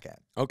hot second.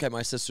 Okay,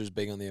 my sister's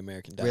big on the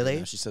American Dad. Really?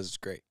 Now. She says it's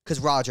great. Because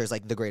Roger's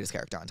like the greatest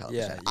character on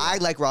television. Yeah. I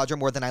like Roger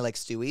more than I like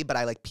Stewie, but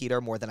I like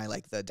Peter more than I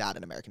like the dad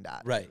in American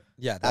Dad. Right.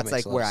 Yeah, that That's makes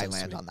like a lot where of I sense to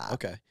land me. on that.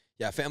 Okay.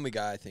 Yeah, Family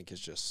Guy I think is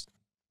just.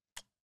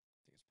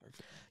 I think it's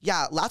perfect.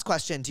 Yeah. Last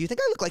question. Do you think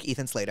I look like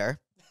Ethan Slater?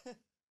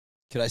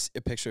 Could I see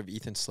a picture of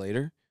Ethan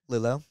Slater?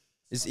 Lulu?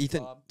 Is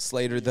Ethan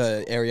Slater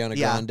the Ariana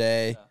Yeah.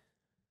 Grande?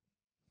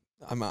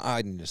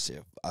 I need to see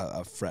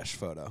a fresh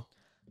photo.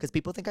 Because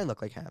people think I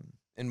look like him.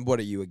 And what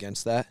are you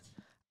against that?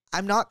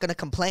 I'm not going to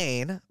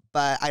complain,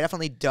 but I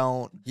definitely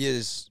don't. He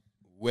is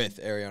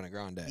with Ariana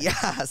Grande.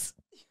 Yes.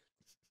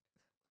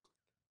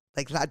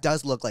 Like, that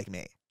does look like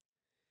me,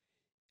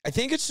 I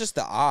think it's just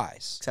the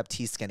eyes. except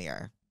he's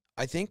skinnier.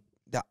 I think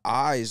the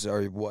eyes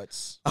are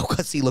what's. Oh,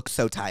 because he looks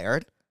so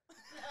tired.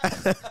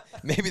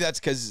 Maybe that's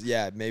because,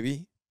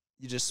 maybe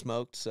you just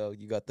smoked, so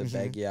you got the Mhm.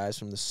 baggy eyes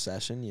from the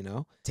session,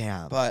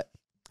 Damn. But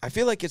I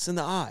feel like it's in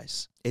the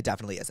eyes, It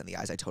definitely is in the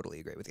eyes. I totally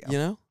agree with you. you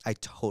know? I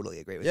totally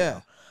agree with Yeah.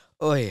 you.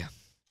 Oh, yeah.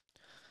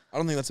 I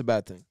don't think that's a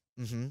bad thing.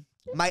 Mm-hmm.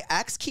 My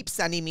ex keeps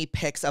sending me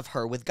pics of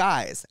her with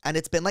guys, and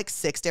it's been like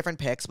 6 different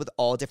pics with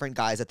all different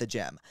guys at the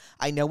gym.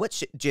 I know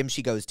what gym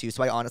she goes to,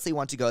 so I honestly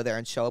want to go there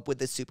and show up with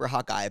this super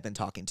hot guy I've been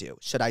talking to.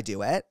 Should I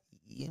do it?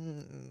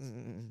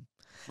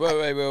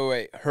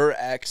 Wait. Her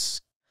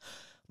ex.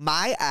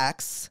 My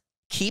ex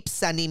keeps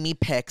sending me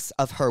pics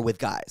of her with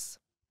guys.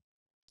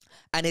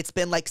 And it's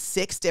been like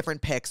 6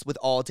 different pics with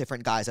all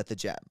different guys at the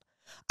gym.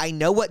 I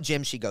know what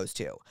gym she goes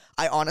to.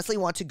 I honestly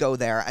want to go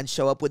there and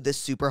show up with this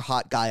super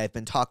hot guy I've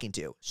been talking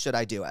to. Should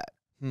I do it?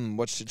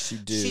 What should she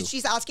do?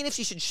 She's asking if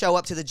she should show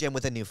up to the gym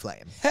with a new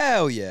flame.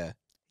 Hell yeah.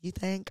 You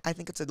think? I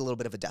think it's a little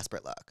bit of a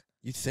desperate look.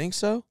 You think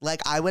so?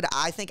 Like, I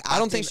think I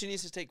don't think she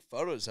needs to take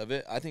photos of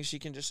it. I think she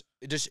can just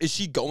is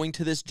she going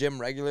to this gym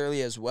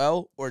regularly as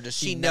well? Or does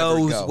she never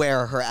knows go?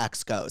 where her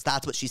ex goes.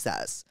 That's what she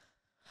says.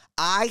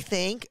 I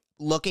think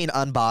looking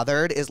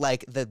unbothered is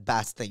like the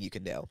best thing you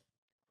can do.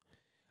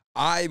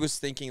 I was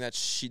thinking that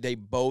they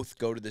both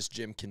go to this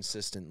gym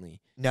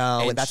consistently.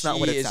 No, and that's not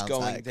what it sounds she is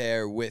going like.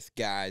 there with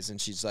guys, and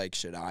she's like,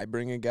 "Should I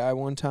bring a guy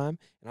one time?"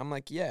 And I'm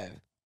like, "Yeah,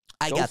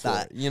 I go get for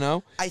that. it," you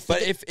know. I think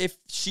But if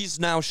she's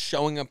now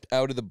showing up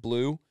out of the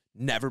blue,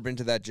 never been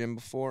to that gym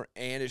before,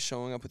 and is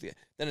showing up with you,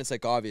 then it's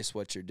like obvious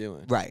what you're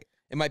doing. right.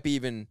 It might be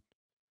a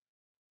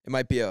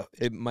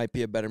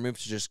better move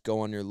to just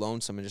go on your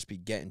lonesome and just be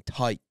getting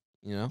tight.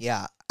 You know?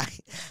 Yeah,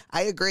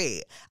 I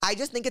agree. I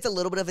just think it's a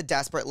little bit of a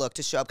desperate look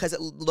to show up because it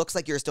looks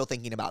like you're still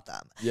thinking about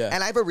them. Yeah.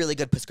 And I have a really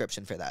good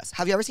prescription for this.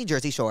 Have you ever seen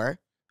Jersey Shore?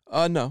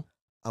 No.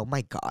 Oh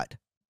my God.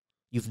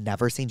 You've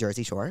never seen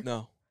Jersey Shore?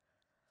 No.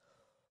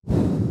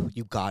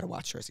 You gotta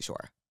watch Jersey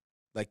Shore.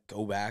 Like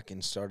go back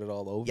and start it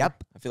all over.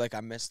 Yep. I feel like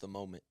I missed the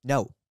moment.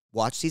 No,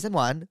 watch season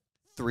 1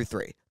 through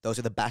 3. Those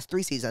are the best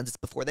 3 seasons. It's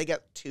before they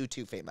get too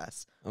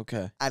famous.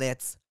 Okay. And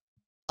it's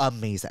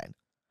amazing.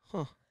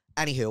 Huh.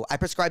 Anywho, I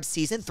prescribed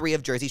season 3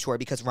 of Jersey Shore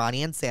because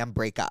Ronnie and Sam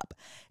break up.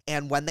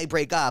 And when they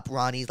break up,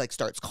 Ronnie like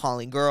starts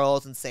calling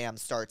girls and Sam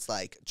starts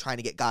like trying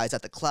to get guys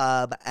at the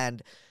club.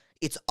 And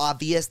it's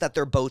obvious that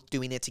they're both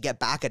doing it to get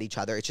back at each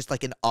other. It's just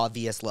like an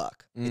obvious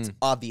look. It's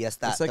obvious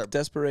that It's like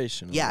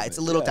desperation. yeah, it's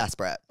a little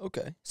desperate.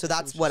 Okay. So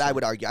that's what I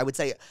would argue. I would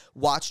say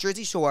watch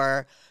Jersey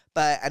Shore,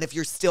 and if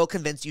you're still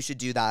convinced you should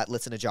do that,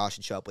 listen to Josh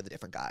and show up with a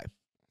different guy.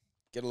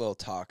 Get a little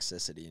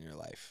toxicity in your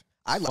life.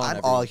 I'm Fun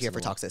every all once here in for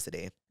a while.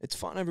 toxicity. It's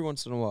fun every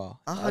once in a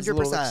while. 100%. Adds a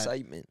little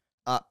excitement.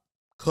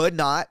 Could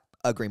not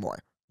agree more.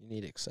 You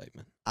need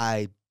excitement.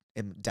 I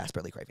am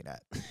desperately craving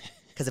it.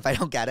 Because if I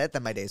don't get it,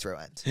 then my day's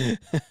ruined.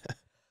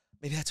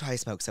 Maybe that's why I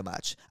smoke so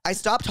much. I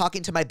stopped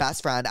talking to my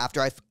best friend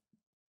after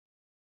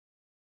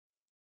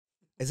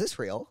Is this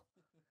real?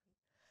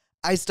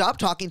 I stopped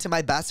talking to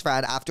my best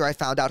friend after I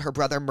found out her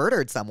brother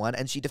murdered someone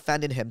and she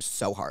defended him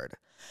so hard.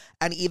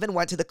 And even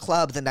went to the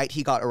club the night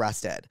he got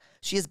arrested.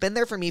 She has been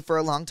there for me for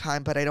a long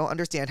time, but I don't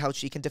understand how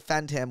she can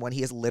defend him when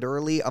he is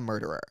literally a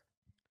murderer.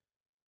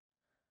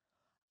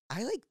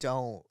 I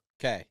don't.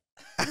 Okay.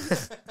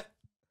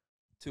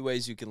 2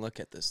 ways you can look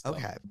at this, though,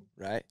 Okay.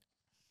 right?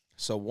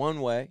 So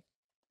one way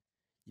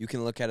you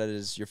can look at it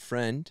as your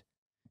friend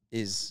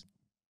is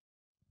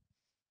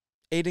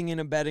aiding and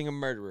abetting a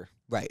murderer,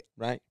 Right.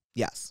 right?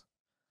 Yes.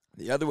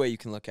 The other way you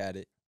can look at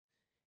it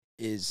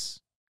is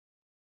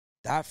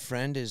that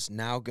friend is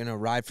now going to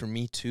ride for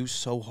me too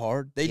so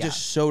hard. They Yeah.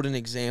 just showed an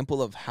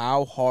example of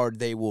how hard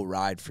they will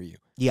ride for you.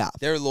 Yeah.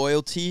 Their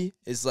loyalty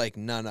is like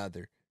none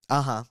other.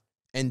 Uh-huh.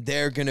 And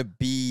they're going to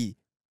be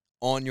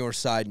on your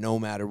side no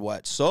matter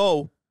what.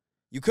 So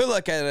you could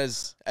look at it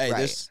as, hey,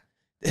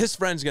 this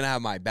friend's going to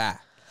have my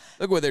back.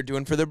 Look what they're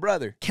doing for their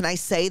brother. Can I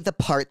say the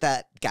part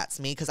that gets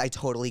me? Because I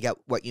totally get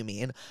what you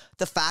mean.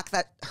 The fact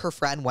that her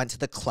friend went to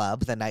the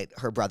club the night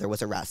her brother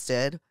was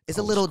arrested is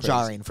a little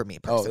jarring for me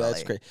personally. Oh,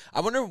 that's great.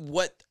 I wonder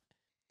what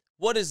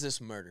is this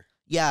murder?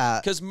 Yeah.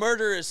 Because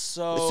murder is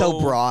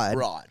so broad.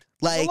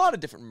 There's Like, a lot of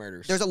different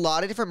murders. There's a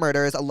lot of different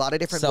murders, a lot of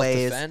different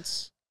ways.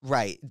 Self-defense.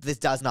 Right. This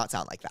does not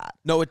sound like that.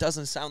 No, it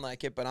doesn't sound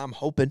like it, but I'm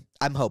hoping.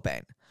 I'm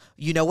hoping.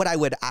 You know what I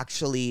would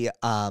actually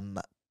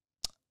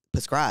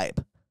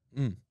prescribe?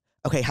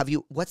 Okay,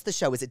 what's the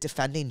show? Is it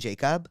Defending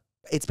Jacob?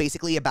 It's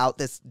basically about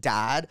this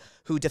dad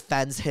who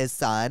defends his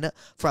son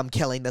from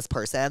killing this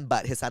person,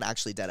 but his son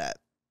actually did it.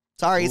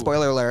 Sorry,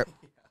 spoiler alert.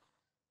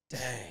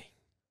 Dang.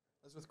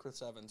 That's with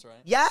Chris Evans,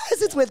 right?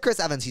 Yes, it's with Chris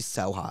Evans. He's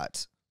so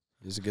hot.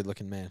 He's a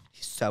good-looking man.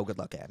 He's so good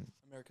looking.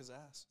 America's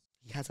ass.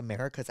 He has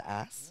America's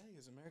ass? Yeah, he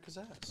has America's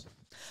ass.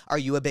 Are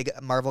you a big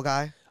Marvel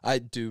guy? I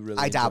do really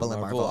I enjoy dabble in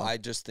Marvel. I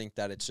just think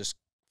that it's just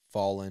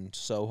fallen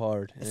so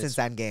hard. Since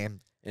Endgame.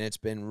 And it's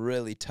been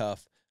really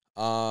tough.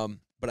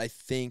 But I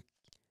think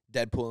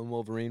Deadpool and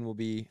Wolverine will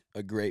be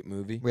a great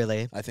movie.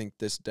 Really? I think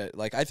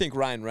I think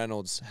Ryan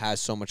Reynolds has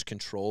so much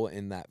control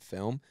in that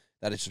film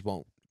that it just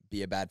won't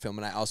be a bad film.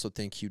 And I also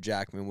think Hugh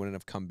Jackman wouldn't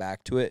have come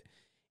back to it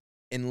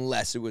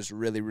unless it was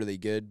really, really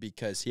good,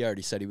 because he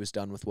already said he was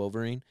done with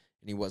Wolverine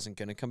and he wasn't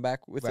going to come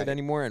back with it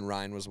anymore. And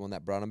Ryan was the one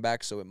that brought him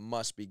back. So it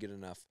must be good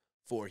enough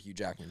for Hugh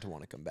Jackman to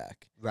want to come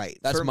back. Right.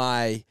 That's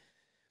my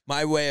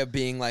way of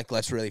being like,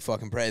 let's really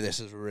fucking pray this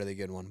is a really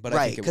good one. But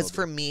I think it will be. Because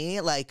for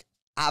me, like,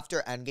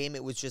 after Endgame,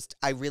 it was just,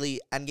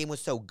 Endgame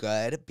was so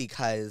good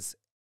because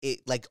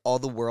it, like, all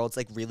the worlds,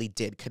 like, really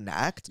did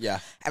connect. Yeah.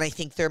 And I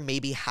think they're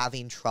maybe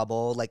having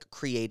trouble, like,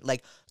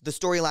 the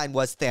storyline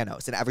was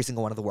Thanos in every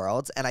single one of the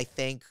worlds. And I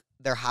think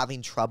they're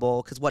having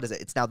trouble, because what is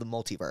it? It's now the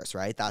multiverse,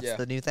 right? That's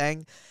the new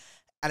thing.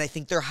 And I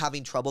think they're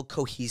having trouble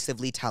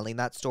cohesively telling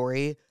that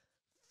story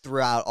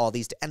throughout all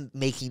these and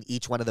making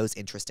each one of those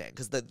interesting.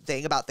 Because the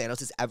thing about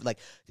Thanos is, like,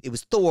 it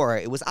was Thor,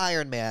 it was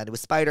Iron Man, it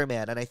was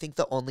Spider-Man, and I think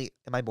am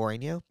I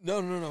boring you?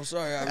 No.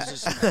 Sorry, I was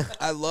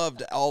just. I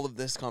loved all of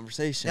this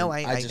conversation. No,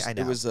 I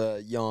know. It was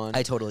a yawn.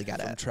 I totally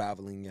get from it.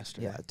 Traveling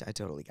yesterday. Yeah, I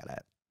totally get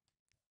it.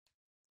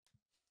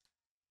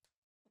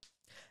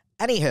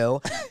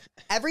 Anywho,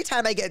 every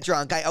time I get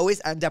drunk, I always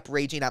end up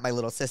raging at my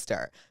little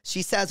sister.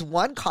 She says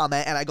one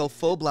comment and I go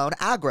full-blown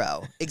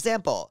aggro.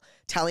 Example,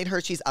 telling her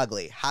she's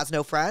ugly, has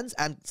no friends,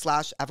 and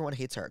 / everyone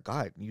hates her.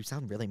 God, you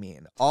sound really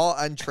mean. All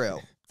untrue.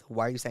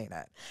 Why are you saying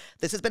that?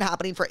 This has been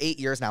happening for 8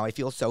 years now. I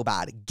feel so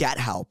bad. Get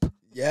help.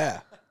 Yeah.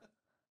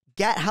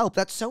 Get help.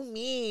 That's so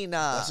mean.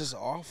 That's just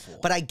awful.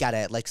 But I get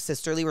it. Like,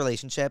 sisterly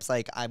relationships,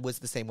 like, I was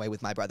the same way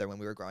with my brother when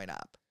we were growing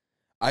up.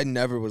 I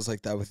never was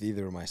like that with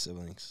either of my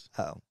siblings.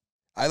 Oh.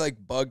 I, like,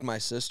 bugged my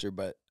sister,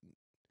 but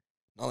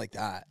not like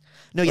that.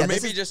 No, yeah. Or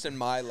maybe just in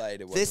my light,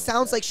 it wasn't. This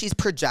sounds like she's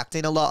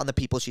projecting a lot on the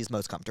people she's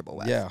most comfortable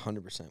with. Yeah,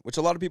 100%. Which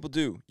a lot of people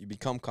do. You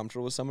become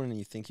comfortable with someone and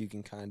you think you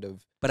can kind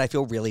of. But I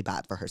feel really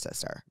bad for her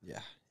sister. Yeah.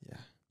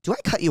 Do I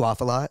cut you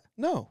off a lot?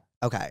 No.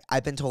 Okay.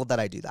 I've been told that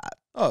I do that.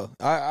 Oh,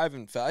 I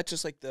haven't felt. I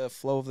just like the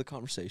flow of the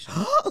conversation.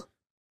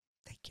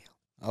 Thank you.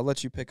 I'll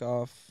let you pick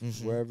off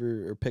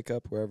wherever, or pick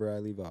up wherever I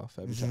leave off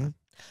every time.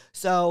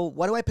 So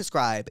what do I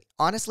prescribe?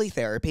 Honestly,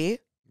 therapy.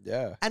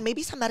 Yeah. And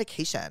maybe some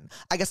medication.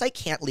 I guess I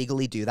can't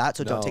legally do that,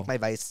 so don't take my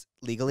advice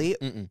legally.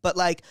 But,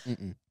 like,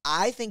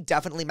 I think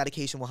definitely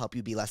medication will help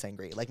you be less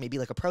angry. Like, maybe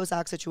like a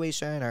Prozac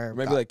situation, or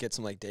maybe like get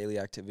some like daily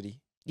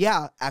activity.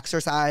 Yeah,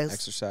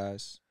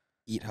 exercise.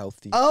 Eat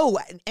healthy. Oh,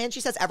 and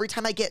she says every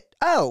time I get,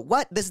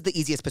 this is the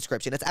easiest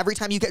prescription. It's every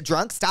time you get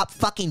drunk, stop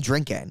fucking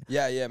drinking.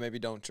 Yeah, maybe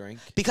don't drink.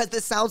 Because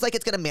this sounds like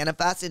it's going to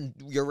manifest in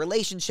your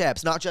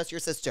relationships, not just your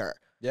sister.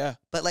 Yeah.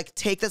 But, like,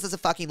 take this as a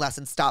fucking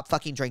lesson. Stop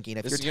fucking drinking.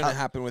 If this is going to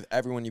happen with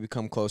everyone you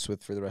become close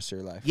with for the rest of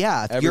your life.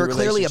 Yeah, you're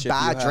clearly a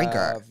bad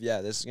drinker.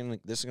 Yeah, this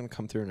is gonna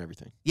come through and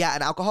everything. Yeah,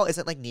 and alcohol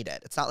isn't, like, needed.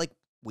 It's not like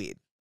weed.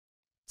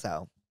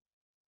 So,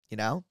 you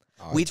know?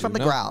 Weed's from the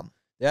ground.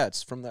 Yeah,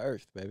 it's from the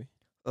earth, baby.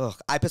 Ugh.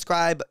 I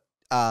prescribe...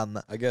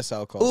 I guess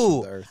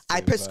alcohol from the earth. Too,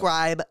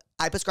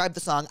 I prescribe the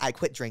song I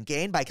Quit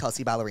Drinking by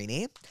Kelsey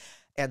Ballerini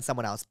and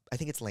someone else. I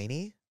think it's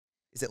Lainey.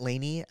 Is it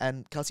Lainey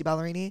and Kelsey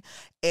Ballerini?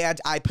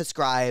 And I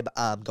prescribe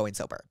going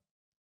sober.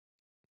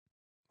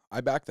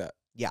 I back that.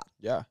 Yeah.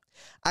 Yeah.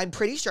 I'm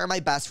pretty sure my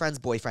best friend's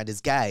boyfriend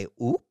is gay.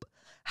 Oop.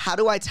 How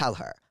do I tell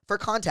her? For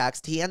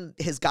context, he and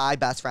his guy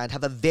best friend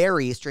have a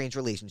very strange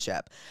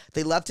relationship.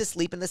 They love to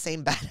sleep in the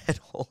same bed and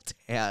hold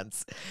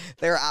hands.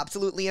 They're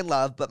absolutely in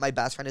love, but my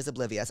best friend is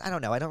oblivious. I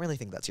don't know. I don't really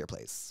think that's your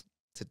place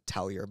to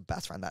tell your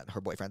best friend that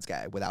her boyfriend's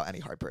gay without any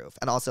hard proof.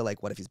 And also,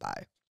 like, what if he's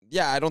bi?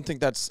 Yeah, I don't think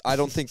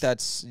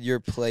that's your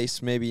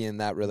place maybe in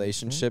that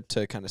relationship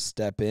to kind of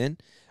step in.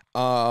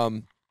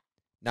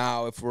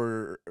 Now, if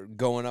we're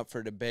going up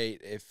for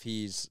debate, if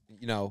he's,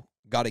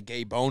 got a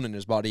gay bone in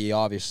his body, he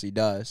obviously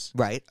does.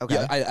 Right. Okay.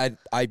 Yeah,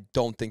 I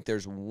don't think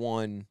there's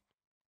one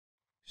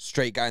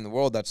straight guy in the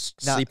world that's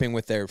No. sleeping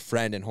with their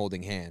friend and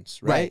holding hands,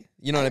 right?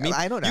 You know what I mean?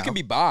 I don't know. You can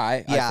be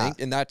bi, Yeah. I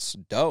think, and that's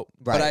dope.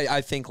 Right. But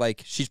I think,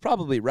 like, she's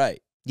probably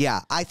right.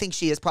 Yeah, I think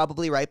she is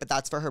probably right, but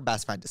that's for her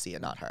best friend to see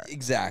and not her.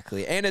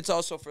 Exactly. And it's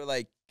also for,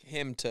 like,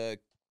 him to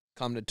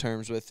come to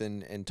terms with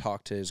and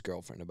talk to his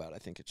girlfriend about. I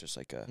think it's just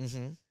like a,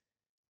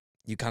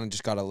 you kind of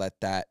just got to let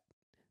that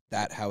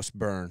house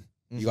burn.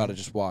 You got to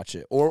just watch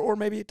it. Or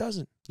maybe it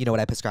doesn't. You know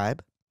what I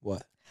prescribe?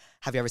 What?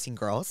 Have you ever seen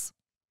Girls?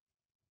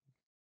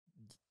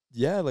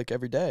 Yeah, like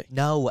every day.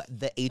 No,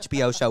 the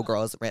HBO show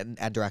Girls, written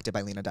and directed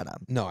by Lena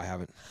Dunham. No, I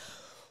haven't.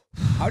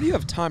 How do you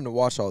have time to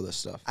watch all this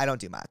stuff? I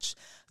don't do much.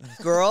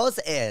 Girls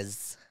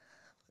is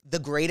the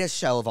greatest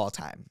show of all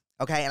time.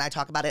 Okay, and I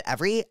talk about it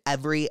every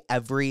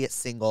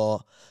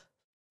single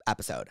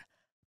episode.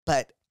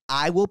 But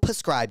I will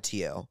prescribe to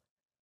you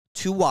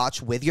to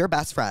watch with your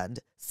best friend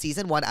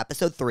season 1,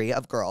 episode 3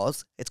 of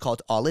Girls. It's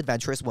called All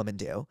Adventurous Women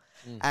Do.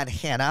 And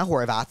Hannah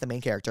Horvath, the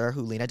main character,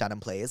 who Lena Dunham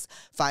plays,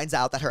 finds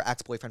out that her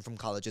ex-boyfriend from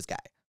college is gay.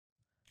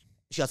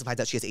 She also finds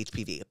out she has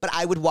HPV. But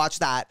I would watch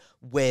that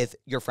with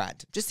your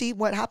friend. Just see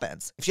what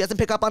happens. If she doesn't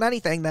pick up on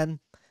anything, then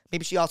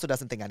maybe she also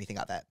doesn't think anything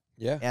of it.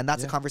 Yeah. And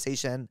that's a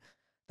conversation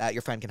that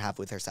your friend can have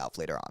with herself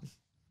later on.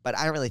 But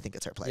I don't really think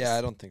it's her place. Yeah,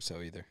 I don't think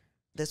so either.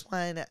 This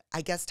one,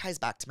 I guess, ties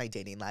back to my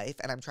dating life,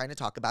 and I'm trying to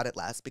talk about it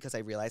less because I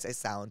realize I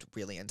sound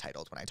really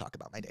entitled when I talk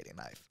about my dating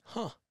life.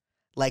 Huh.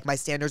 Like, my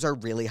standards are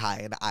really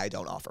high, and I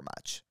don't offer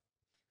much.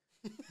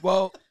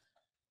 Well,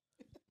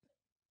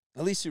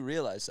 at least you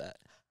realize that.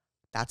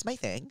 That's my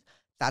thing.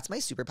 That's my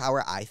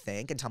superpower, I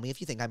think, and tell me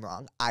if you think I'm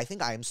wrong. I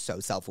think I am so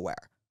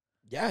self-aware.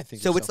 Yeah, I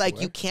think So you're it's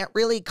like, you can't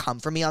really come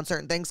for me on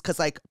certain things because,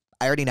 like,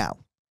 I already know.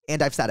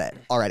 And I've said it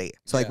already.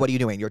 So, like, Yeah. what are you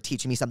doing? You're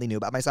teaching me something new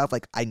about myself?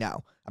 Like, I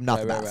know. I'm not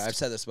the best. I've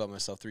said this about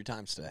myself 3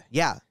 times today.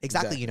 Yeah, exactly.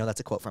 Exactly. You know, that's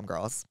a quote from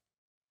Girls.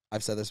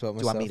 I've said this about Do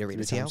you myself want me to read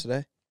 3 it to you? times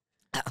today.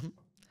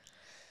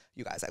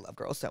 You guys, I love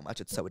Girls so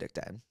much. It's so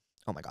addicting.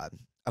 Oh, my God.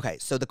 Okay,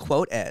 so the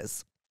quote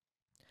is,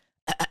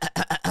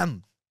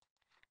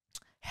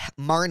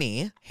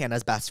 Marnie,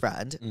 Hannah's best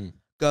friend,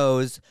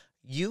 goes,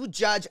 "You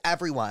judge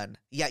everyone,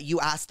 yet you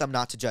ask them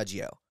not to judge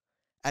you."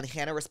 And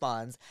Hannah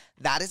responds,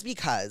 "That is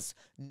because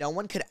no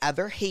one could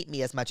ever hate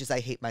me as much as I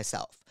hate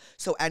myself.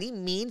 So any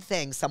mean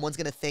thing someone's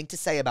going to think to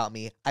say about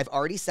me, I've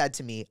already said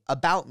to me,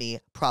 about me,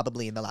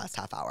 probably in the last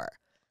half hour."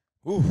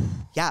 Ooh.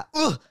 Yeah.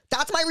 Ugh.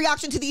 That's my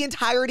reaction to the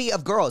entirety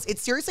of Girls.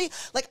 It's seriously,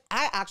 like,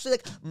 I actually,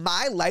 like,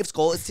 my life's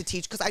goal is to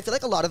teach, because I feel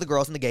like a lot of the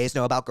girls and the gays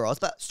know about girls,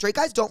 but straight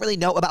guys don't really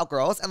know about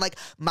girls. And, like,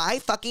 my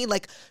fucking,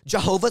 like,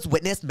 Jehovah's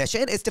Witness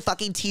mission is to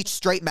fucking teach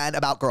straight men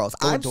about girls.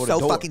 I'm door to so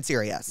door. fucking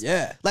serious.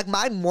 Yeah. Like,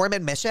 my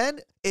Mormon mission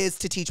is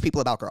to teach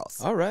people about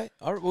girls. All right.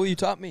 All right. Well, you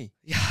taught me.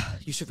 Yeah.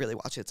 You should really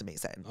watch it. It's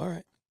amazing. All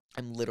right.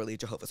 I'm literally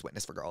Jehovah's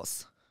Witness for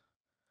girls.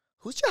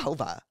 Who's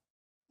Jehovah?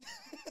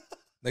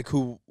 Like,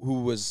 who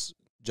was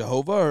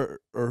Jehovah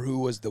or who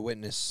was the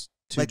witness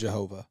to Like,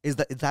 Jehovah? Is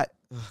that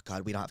oh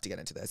God, we don't have to get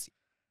into this.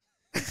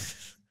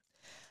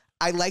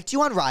 I liked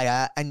you on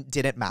Raya and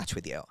didn't match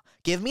with you.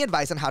 Give me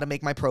advice on how to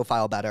make my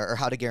profile better or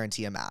how to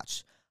guarantee a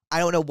match. I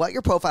don't know what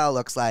your profile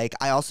looks like.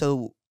 I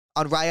also,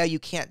 on Raya, you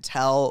can't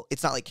tell.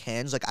 It's not like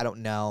Hinge. Like, I don't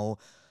know.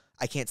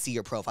 I can't see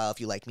your profile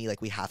if you like me.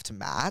 Like, we have to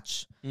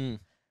match.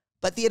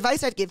 But the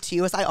advice I'd give to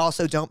you is I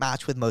also don't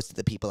match with most of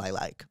the people I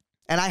like.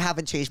 And I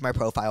haven't changed my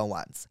profile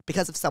once.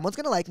 Because if someone's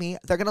going to like me,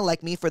 they're going to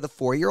like me for the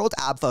 4-year-old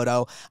ab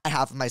photo I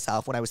have of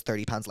myself when I was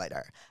 30 pounds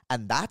lighter.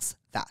 And that's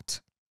that.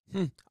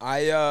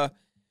 I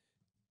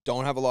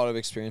don't have a lot of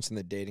experience in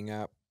the dating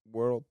app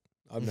world.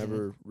 I've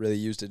never really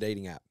used a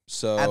dating app.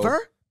 So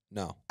Ever?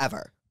 No.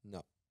 Ever. No.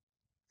 Are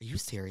you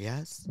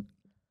serious?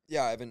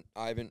 Yeah,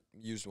 I haven't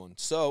used one.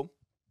 So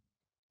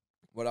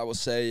what I will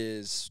say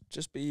is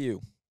just be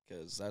you,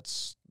 because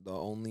that's the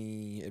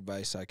only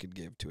advice I could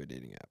give to a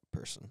dating app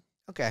person.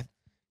 Okay.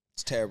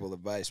 It's terrible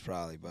advice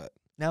probably, but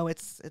No,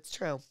 it's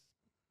true.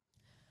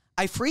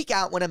 I freak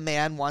out when a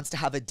man wants to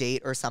have a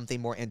date or something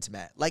more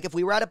intimate. Like, if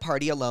we were at a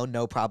party alone,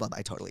 no problem.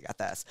 I totally get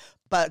this.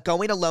 But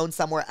going alone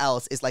somewhere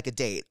else is like a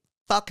date.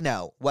 Fuck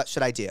no. What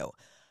should I do?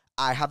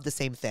 I have the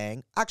same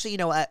thing. Actually, you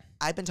know what?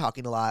 I've been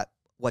talking a lot.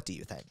 What do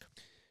you think?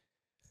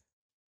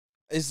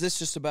 is this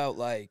just about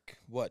like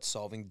what,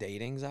 solving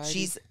dating anxiety?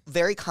 She's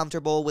very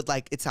comfortable with,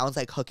 like, it sounds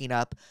like hooking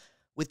up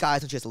with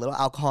guys when she has a little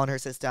alcohol in her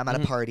system at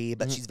a party,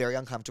 but she's very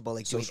uncomfortable,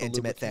 like, doing Social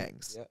intimate lubricant.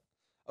 things.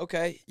 Yeah.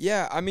 Okay.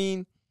 Yeah. I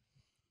mean,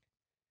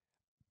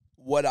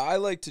 what I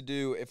like to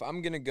do if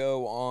I'm going to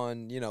go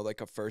on,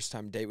 like a first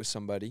time date with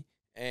somebody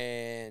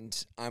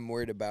and I'm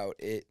worried about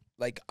it,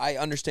 like I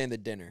understand the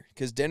dinner,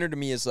 because dinner to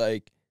me is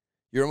like,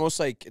 you're almost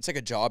like, it's like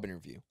a job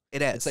interview.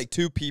 It is. It's like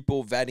two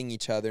people vetting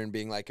each other and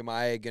being like, am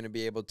I going to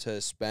be able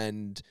to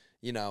spend,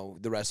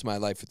 the rest of my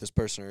life with this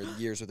person or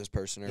years with this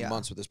person or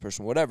months with this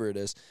person, whatever it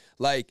is.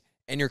 Like,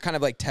 and you're kind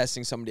of like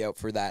testing somebody out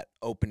for that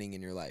opening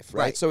in your life,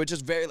 right? So it's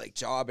just very like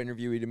job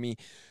interviewy to me.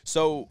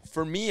 So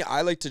for me,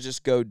 I like to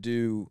just go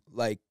do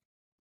like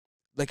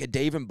a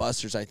Dave and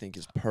Buster's, I think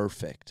is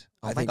perfect.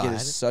 Oh I my think God, it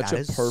is such that a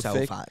is so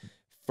perfect fun.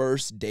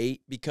 first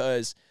date,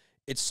 because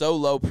it's so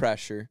low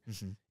pressure.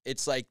 Mhm.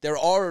 It's like there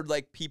are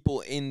like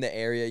people in the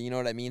area, you know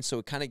what I mean? So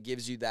it kind of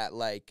gives you that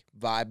like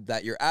vibe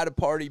that you're at a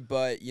party,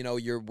 but you know,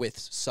 you're with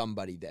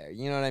somebody there.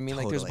 You know what I mean?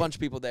 Like there's a Totally. bunch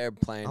of people there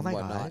playing Oh and my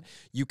whatnot. God.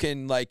 You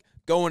can like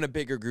go in a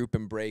bigger group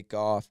and break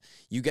off.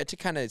 You get to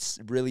kind of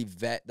really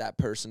vet that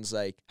person's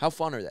like, how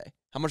fun are they?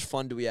 How much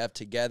fun do we have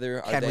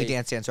together? Can we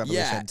dance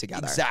Revolution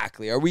together?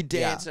 Exactly. Are we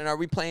dancing? Are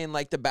we playing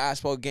like the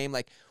basketball game?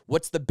 Like,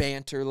 what's the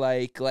banter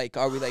like? Like,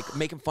 are we like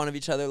making fun of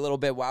each other a little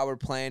bit while we're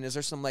playing? Is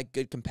there some like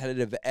good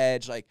competitive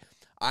edge? Like,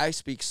 I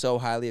speak so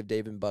highly of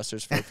Dave &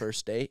 Buster's for a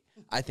first date.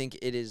 I think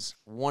it is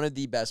one of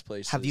the best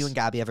places. Have you and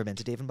Gabby ever been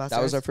to Dave & Buster's?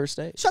 That was our first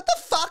date. Shut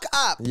the fuck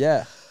up.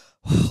 Yeah.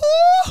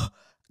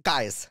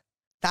 Guys,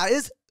 that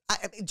is,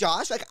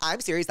 Josh, like,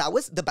 I'm serious. That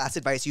was the best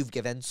advice you've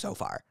given so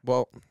far.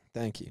 Well,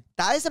 thank you.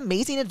 That is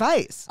amazing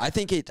advice. I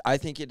think it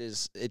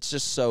is. It's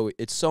just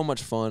it's so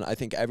much fun. I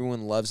think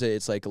everyone loves it.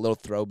 It's like a little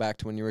throwback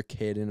to when you were a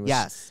kid. And it was,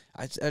 Yes.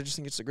 I just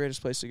think it's the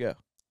greatest place to go.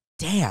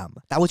 Damn.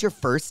 That was your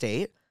first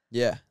date?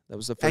 Yeah. That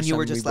was the first And you time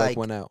were just we like like,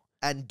 went out.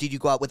 And did you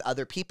go out with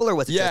other people or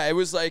was it Yeah, it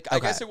was like, I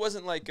Okay. guess it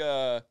wasn't like,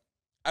 I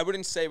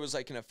wouldn't say it was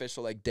like an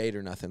official like date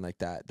or nothing like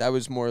that. That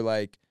was more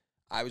like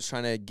I was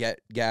trying to get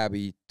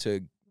Gabby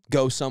to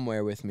go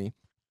somewhere with me.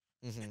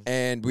 Mhm.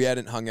 And we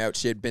hadn't hung out.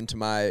 She had been to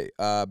my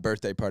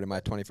birthday party,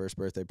 my 21st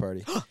birthday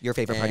party. Your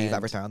favorite party you've And-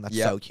 ever thrown? That's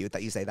yep. so cute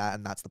that you say that,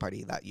 and that's the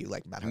party that you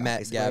like met her at, Met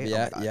basically? Gabby, Oh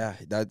my yeah,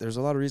 God. yeah. There's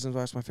a lot of reasons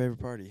why it's my favorite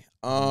party.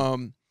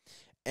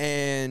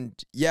 And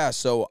yeah,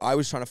 so I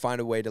was trying to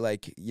find a way to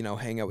like, you know,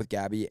 hang out with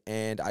Gabby,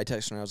 and I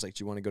texted her and I was like,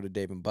 "Do you want to go to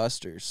Dave &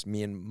 Buster's?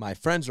 Me and my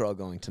friends are all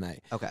going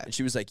tonight." Okay. And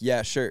she was like,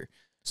 "Yeah, sure."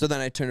 So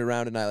then I turned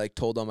around and I like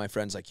told all my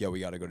friends like, "Yo,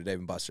 we got to go to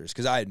Dave & Buster's,"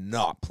 because I had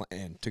not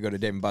planned to go to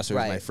Dave & Buster's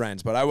with my Right.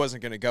 friends, but I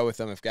wasn't gonna go with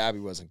them if Gabby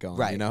wasn't going,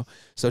 you Right. know.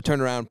 So I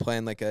turned around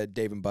playing like a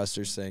Dave &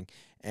 Buster's thing,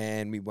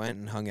 and we went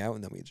and hung out,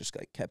 and then we just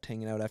like kept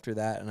hanging out after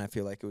that, and I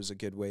feel like it was a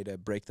good way to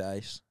break the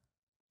ice.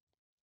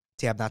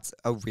 Damn, that's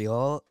a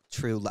real,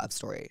 true love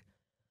story.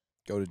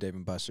 Go to Dave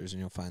 & Buster's and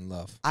you'll find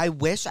love. I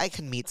wish I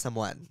could meet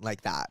someone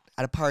like that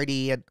at a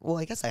party. And well,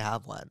 I guess I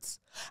have once.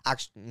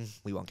 Actually,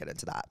 we won't get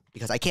into that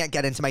because I can't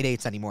get into my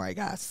dates anymore, I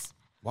guess.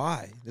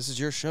 Why? This is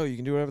your show. You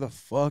can do whatever the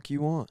fuck you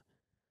want.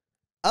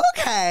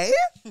 Okay.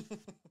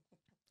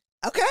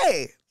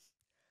 Okay.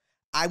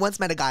 I once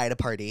met a guy at a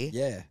party.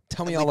 Yeah.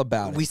 Tell me all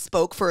about We it.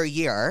 spoke for a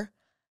year.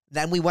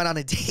 Then we went on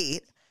a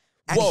date.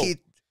 And Whoa. he,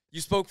 You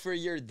spoke for a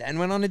year, then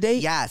went on a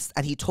date? yes.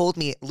 And he told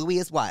me, Louis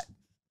is what?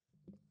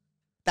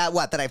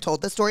 That I've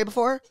told this story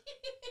before?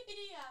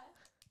 Yeah.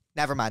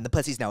 Never mind. The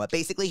pussies know it.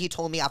 Basically, he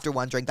told me after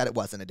one drink that it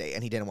wasn't a date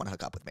and he didn't want to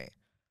hook up with me.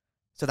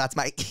 So that's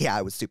my, yeah,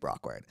 it was super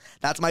awkward.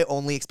 That's my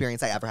only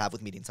experience I ever have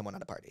with meeting someone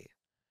at a party.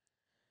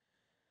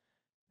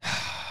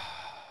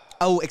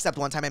 Oh, except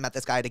one time I met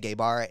this guy at a gay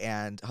bar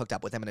and hooked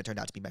up with him and it turned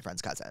out to be my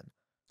friend's cousin.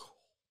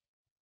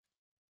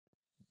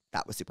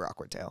 That was super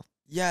awkward too.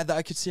 Yeah,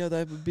 I could see how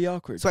that would be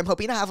awkward. So I'm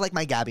hoping to have like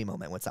my Gabby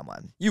moment with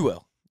someone. You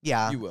will.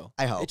 Yeah, You will.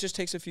 I hope. It just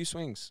takes a few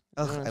swings.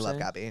 You Ugh, know what I I'm love saying?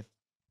 Gabby.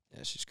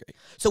 Yeah, she's great.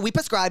 So we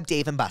prescribed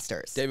Dave &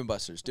 Buster's. Dave &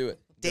 Buster's, do it.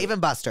 Do Dave it.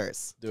 and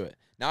Buster's. Do it.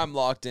 Now I'm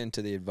locked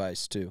into the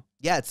advice too.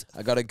 Yeah, it's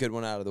I got a good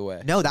one out of the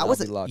way. no, that I'll was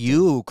be locked in.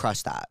 you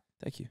crushed that.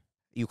 Thank you.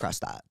 You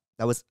crushed that.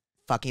 That was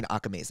fucking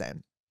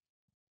amazing.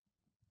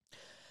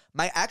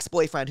 My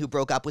ex-boyfriend who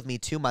broke up with me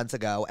 2 months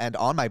ago and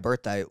on my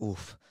birthday,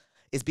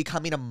 is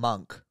becoming a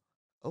monk.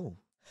 Oh.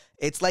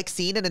 It's like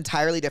seeing an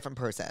entirely different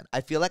person.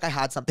 I feel like I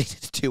had something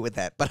to do with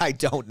it, but I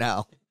don't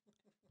know.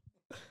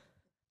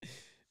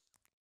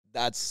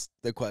 That's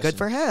the question. Good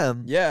for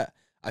him. Yeah.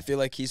 I feel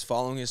like he's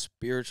following his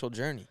spiritual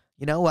journey.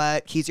 You know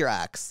what? He's your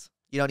ex.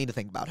 You don't need to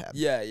think about him.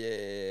 Yeah.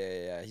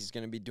 He's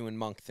going to be doing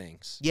monk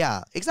things.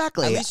 Yeah,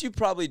 exactly. At least you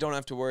probably don't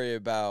have to worry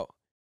about.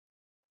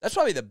 That's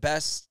probably the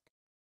best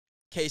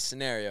case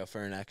scenario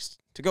for an ex,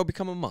 to go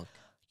become a monk.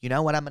 You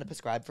know what I'm going to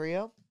prescribe for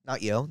you?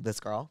 Not you, this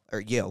girl. Or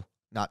you,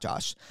 not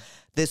Josh.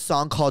 This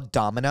song called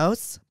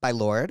Dominoes by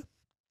Lorde.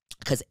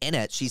 Because in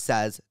it, she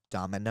says,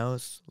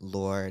 Dominoes,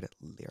 Lorde,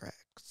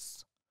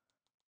 lyrics.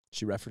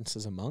 She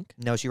references a monk?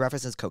 No, she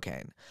references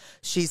cocaine.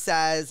 She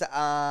says,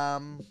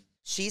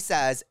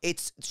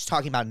 it's, she's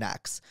talking about an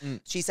ex.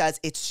 Mm. She says,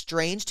 it's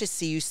strange to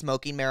see you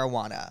smoking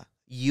marijuana.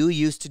 You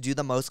used to do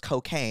the most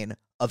cocaine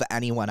of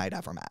anyone I'd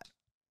ever met.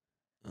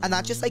 And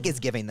that just like is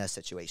giving this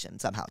situation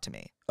somehow to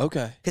me.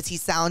 Okay. Because he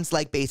sounds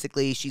like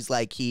basically she's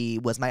like, he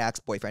was my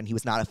ex-boyfriend. He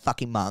was not a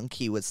fucking monk.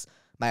 He was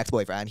my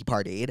ex-boyfriend. He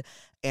partied.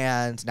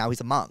 And now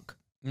he's a monk.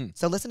 Mm.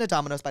 So listen to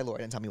Dominoes by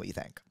Lorde and tell me what you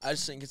think. I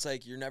just think it's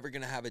like you're never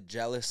going to have a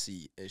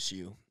jealousy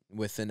issue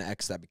with an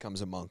ex that becomes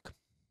a monk.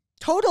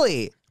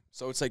 Totally.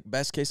 So it's like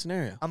best case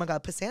scenario. Oh my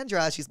God,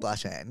 Cassandra, she's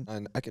blushing.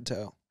 And I could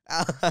tell.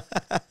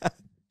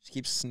 She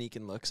keeps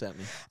sneaking looks at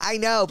me. I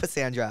know,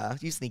 Cassandra.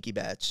 You sneaky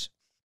bitch.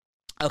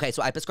 Okay,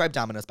 so I prescribe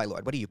Dominoes by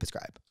Lorde. What do you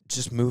prescribe?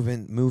 Just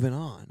moving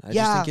on. I just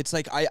Yeah. think it's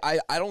like I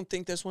don't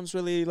think this one's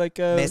really like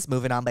a Miss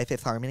Moving On by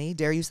Fifth Harmony,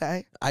 dare you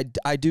say? I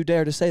do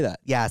dare to say that.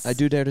 Yes. I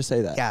do dare to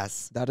say that.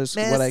 Yes. That is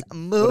Miss what I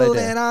Moving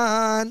dare.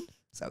 On.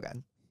 So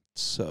good.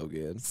 So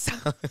good. So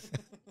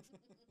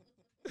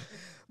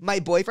My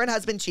boyfriend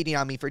has been cheating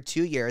on me for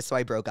 2 years, so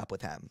I broke up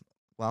with him.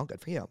 Well, good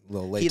for you. A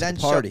little late to the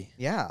party.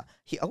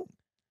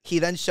 He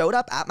then showed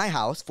up at my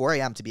house, 4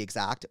 a.m. to be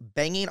exact,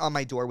 banging on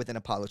my door with an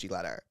apology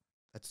letter.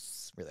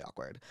 That's really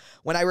awkward.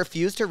 When I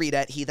refused to read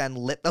it, he then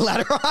lit the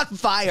letter on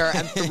fire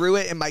and threw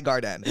it in my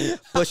garden.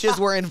 Bushes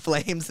were in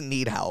flames,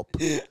 need help.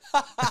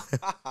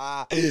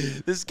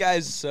 This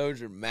guy's so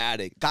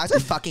dramatic. Guys are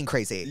fucking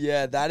crazy.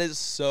 Yeah, that is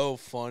so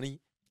funny.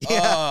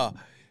 Yeah.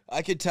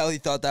 I could tell he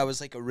thought that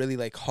was like a really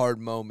like hard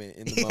moment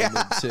in the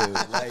moment too.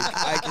 Like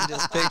I can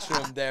just picture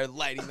him there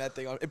lighting that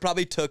thing on. It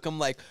probably took him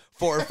like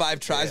 4 or 5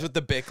 tries with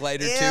the Bic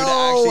lighter too to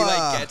actually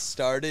like get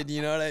started.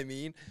 You know what I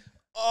mean?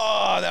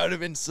 Oh, that would have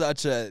been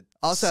such a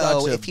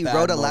if he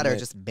wrote a letter, moment.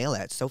 just mail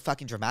it. It's so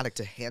fucking dramatic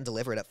to hand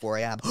deliver it at 4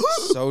 a.m.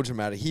 So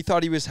dramatic. He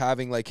thought he was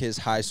having like his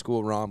high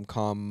school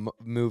rom-com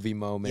movie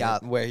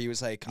moment where he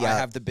was like, I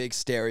have the big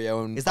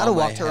stereo. And is that a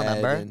walk to head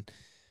remember?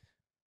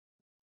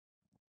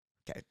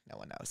 Okay, no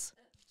one knows.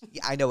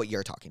 Yeah, I know what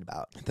you're talking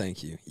about.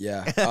 Thank you.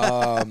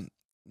 Yeah.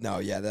 No,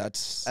 yeah,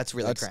 that's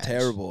really cringe.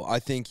 terrible. I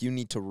think you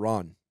need to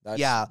run.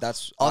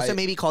 That's also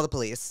maybe call the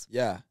police.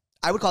 Yeah.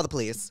 I would call the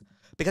police.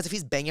 Because if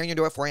he's banging on your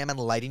door at 4 a.m. and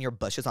lighting your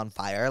bushes on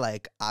fire,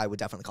 like, I would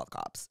definitely call the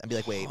cops and be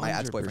like, wait, my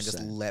ex-boyfriend just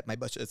 100%. lit my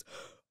bushes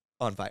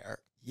on fire.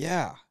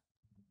 Yeah.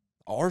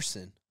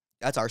 Arson.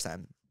 That's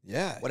arson.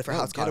 Yeah. What if her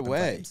house caught up in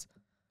flames?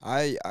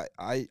 I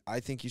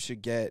think you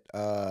should get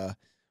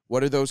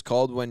what are those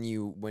called when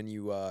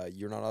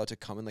you're not allowed to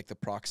come in like the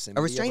proximity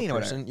A restraining of a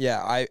order. person?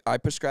 Yeah, I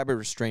prescribe a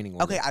restraining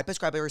order. Okay, I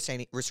prescribe a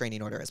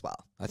restraining order as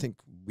well. I think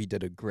we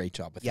did a great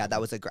job with that. Yeah, that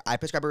was I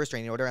prescribe a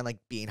restraining order and like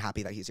being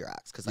happy that he's your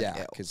ex. Cause,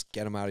 like, because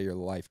get him out of your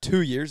life.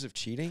 2 years of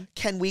cheating?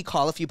 Can we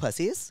call a few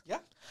pussies? Yeah.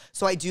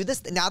 So I do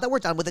this, now that we're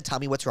done with it, tell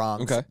me what's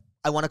wrong. Okay.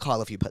 I want to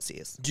call a few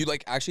pussies. Do you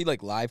like actually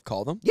like live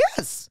call them?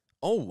 Yes.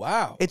 Oh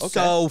wow. It's Okay.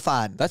 so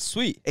fun. That's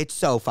sweet. It's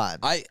so fun.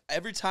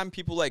 Every time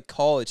people like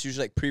call, it's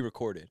usually like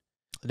pre-recorded.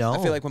 No.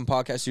 I feel like when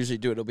podcasts usually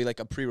do it, it'll be like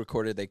a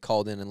pre-recorded. They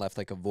called in and left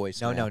like a voice.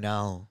 No.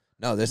 No,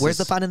 Where's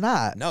the fun in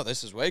that? No,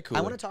 this is way cool.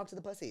 I want to talk to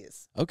the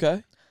pussies.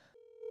 Okay.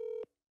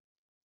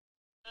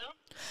 Hello?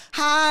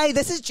 Hi,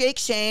 this is Jake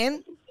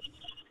Shane.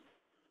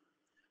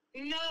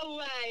 No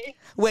way.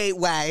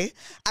 Wait.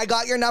 I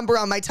got your number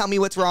on my Tell Me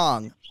What's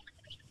Wrong.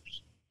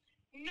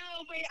 No,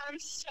 wait, I'm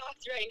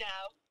shocked right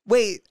now.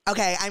 Wait,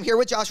 okay, I'm here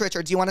with Josh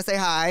Richard. Do you want to say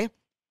hi?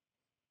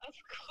 Of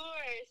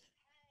course.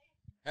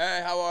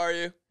 Hey, how are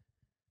you?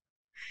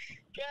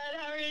 Good,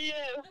 how are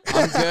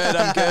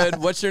you? I'm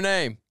good. What's your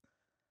name?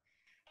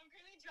 I'm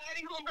currently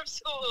driving home from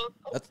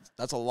school.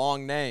 That's a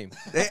long name.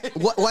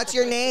 What's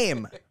your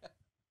name?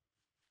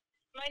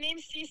 My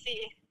name's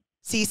Cece.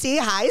 Cece?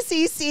 Hi,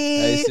 Cece.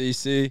 Hey,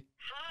 CC.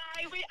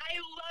 Hi, wait, I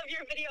love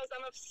your videos.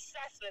 I'm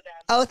obsessed with them.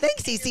 Oh,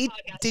 thanks, And Cece. your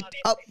podcast,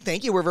 obviously.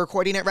 Thank you. We're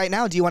recording it right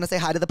now. Do you want to say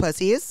hi to the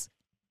pussies?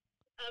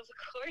 Of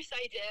course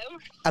I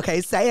do.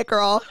 Okay, say it,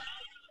 girl.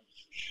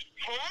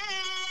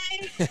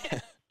 Hey.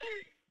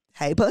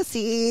 Hey,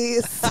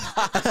 pussies.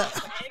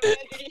 Hey,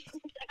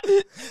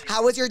 baby.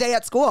 How was your day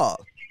at school?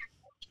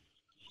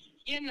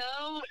 You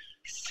know,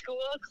 school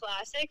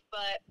classic,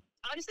 but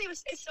honestly,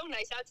 it's so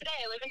nice out today.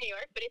 I live in New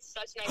York, but it's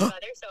such nice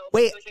weather, so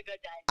Wait. it was a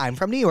good day. I'm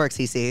from New York,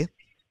 Cece.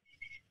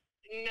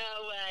 No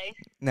way.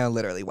 No,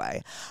 literally,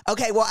 way.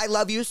 Okay, well, I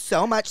love you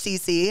so much,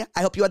 Cece.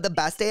 I hope you had the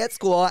best day at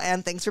school,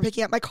 and thanks for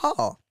picking up my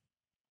call.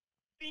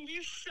 Thank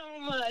you so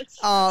much.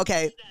 Oh,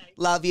 okay. Stay.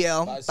 Love you.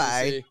 Bye,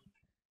 Bye. CC.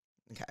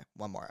 Okay,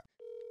 one more.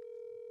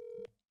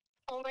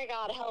 Oh my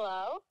God,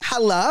 hello?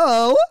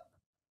 Hello?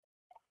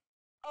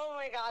 Oh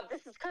my God,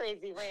 this is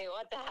crazy. Wait,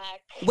 what the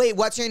heck? Wait,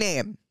 what's your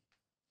name?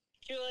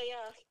 Julia.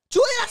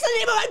 Julia, that's the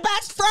name of my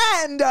best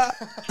friend.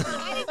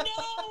 I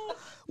know.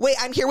 Wait,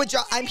 I'm here with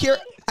I'm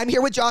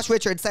here with Josh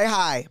Richard. Say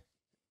hi.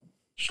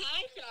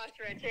 Hi, Josh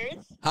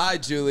Richards. Hi,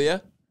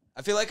 Julia.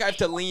 I feel like I have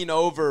to lean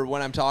over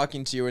when I'm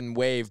talking to you and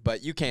wave,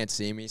 but you can't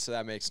see me, so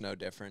that makes no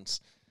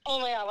difference. Oh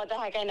my God, what the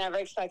heck? I never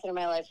expected in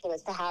my life for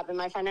this to happen.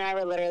 My friend and I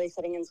were literally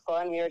sitting in school,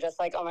 and we were just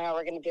like, oh my God,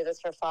 we're going to do this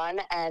for fun.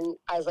 And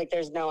I was like,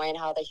 there's no way in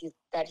hell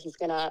that he's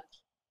going to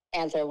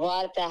answer.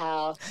 What the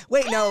hell?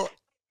 Wait, no,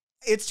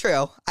 it's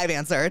true. I've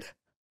answered.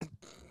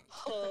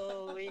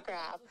 Holy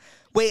crap.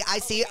 Wait, I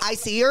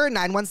see your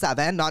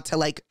 917, not to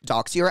like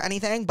dox you or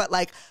anything, but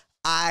like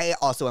I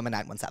also am a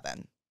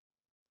 917.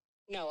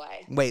 No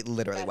way. Wait,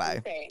 literally, That's why?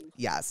 insane.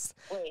 Yes.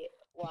 Wait,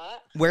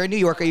 what? Where in New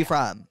York are you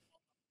from?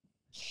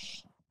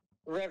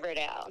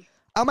 Riverdale.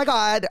 Oh my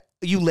God.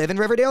 You live in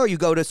Riverdale or you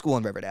go to school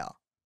in Riverdale?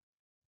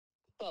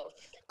 Both.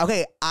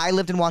 Okay, I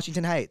lived in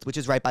Washington Heights, which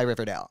is right by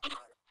Riverdale.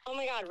 Oh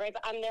my God, right?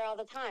 I'm there all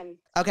the time.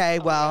 Okay, Oh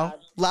my well, God.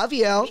 love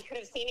you. We could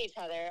have seen each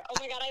other. Oh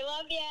my God, I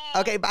love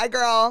you. Okay, bye,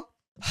 girl.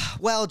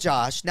 Well,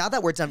 Josh, now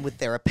that we're done with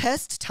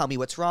Therapuss, tell me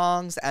what's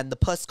wrongs and the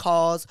puss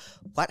calls,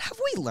 what have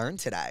we learned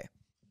today?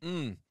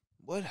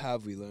 What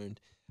have we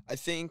learned? I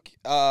think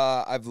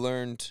I've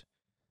learned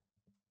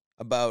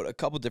about a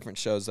couple different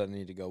shows that I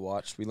need to go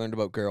watch. We learned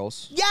about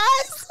Girls.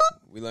 Yes!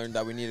 We learned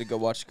that we need to go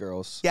watch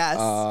Girls. Yes.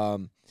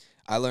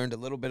 I learned a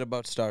little bit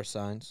about star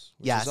signs,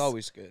 which Yes. is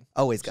always good.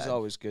 Always Which is good.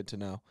 always good to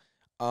know.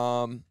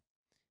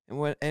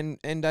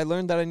 And I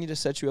learned that I need to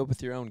set you up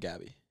with your own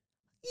Gabby.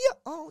 Yeah.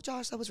 Oh,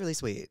 Josh, that was really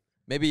sweet.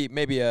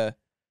 Maybe a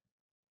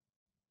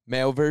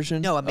male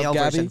version. No, a male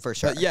version for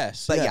sure. But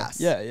yes. But yeah,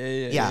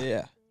 yes.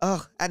 Yeah.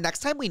 Oh, and next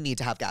time we need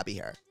to have Gabby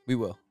here. We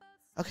will.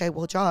 Okay,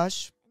 well,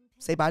 Josh,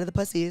 say bye to the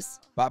pussies.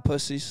 Bye,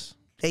 pussies.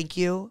 Thank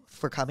you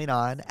for coming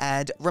on.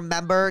 And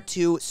remember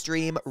to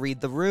stream Read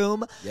the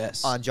Room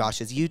on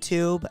Josh's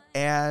YouTube.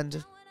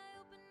 And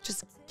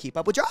just keep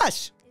up with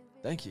Josh.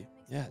 Thank you.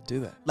 Yeah,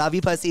 do that. Love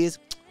you, pussies.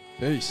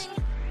 Peace.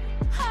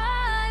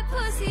 Hi,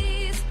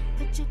 pussies.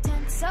 Put your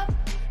tents up.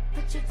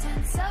 Put your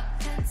tents up.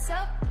 Tents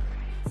up.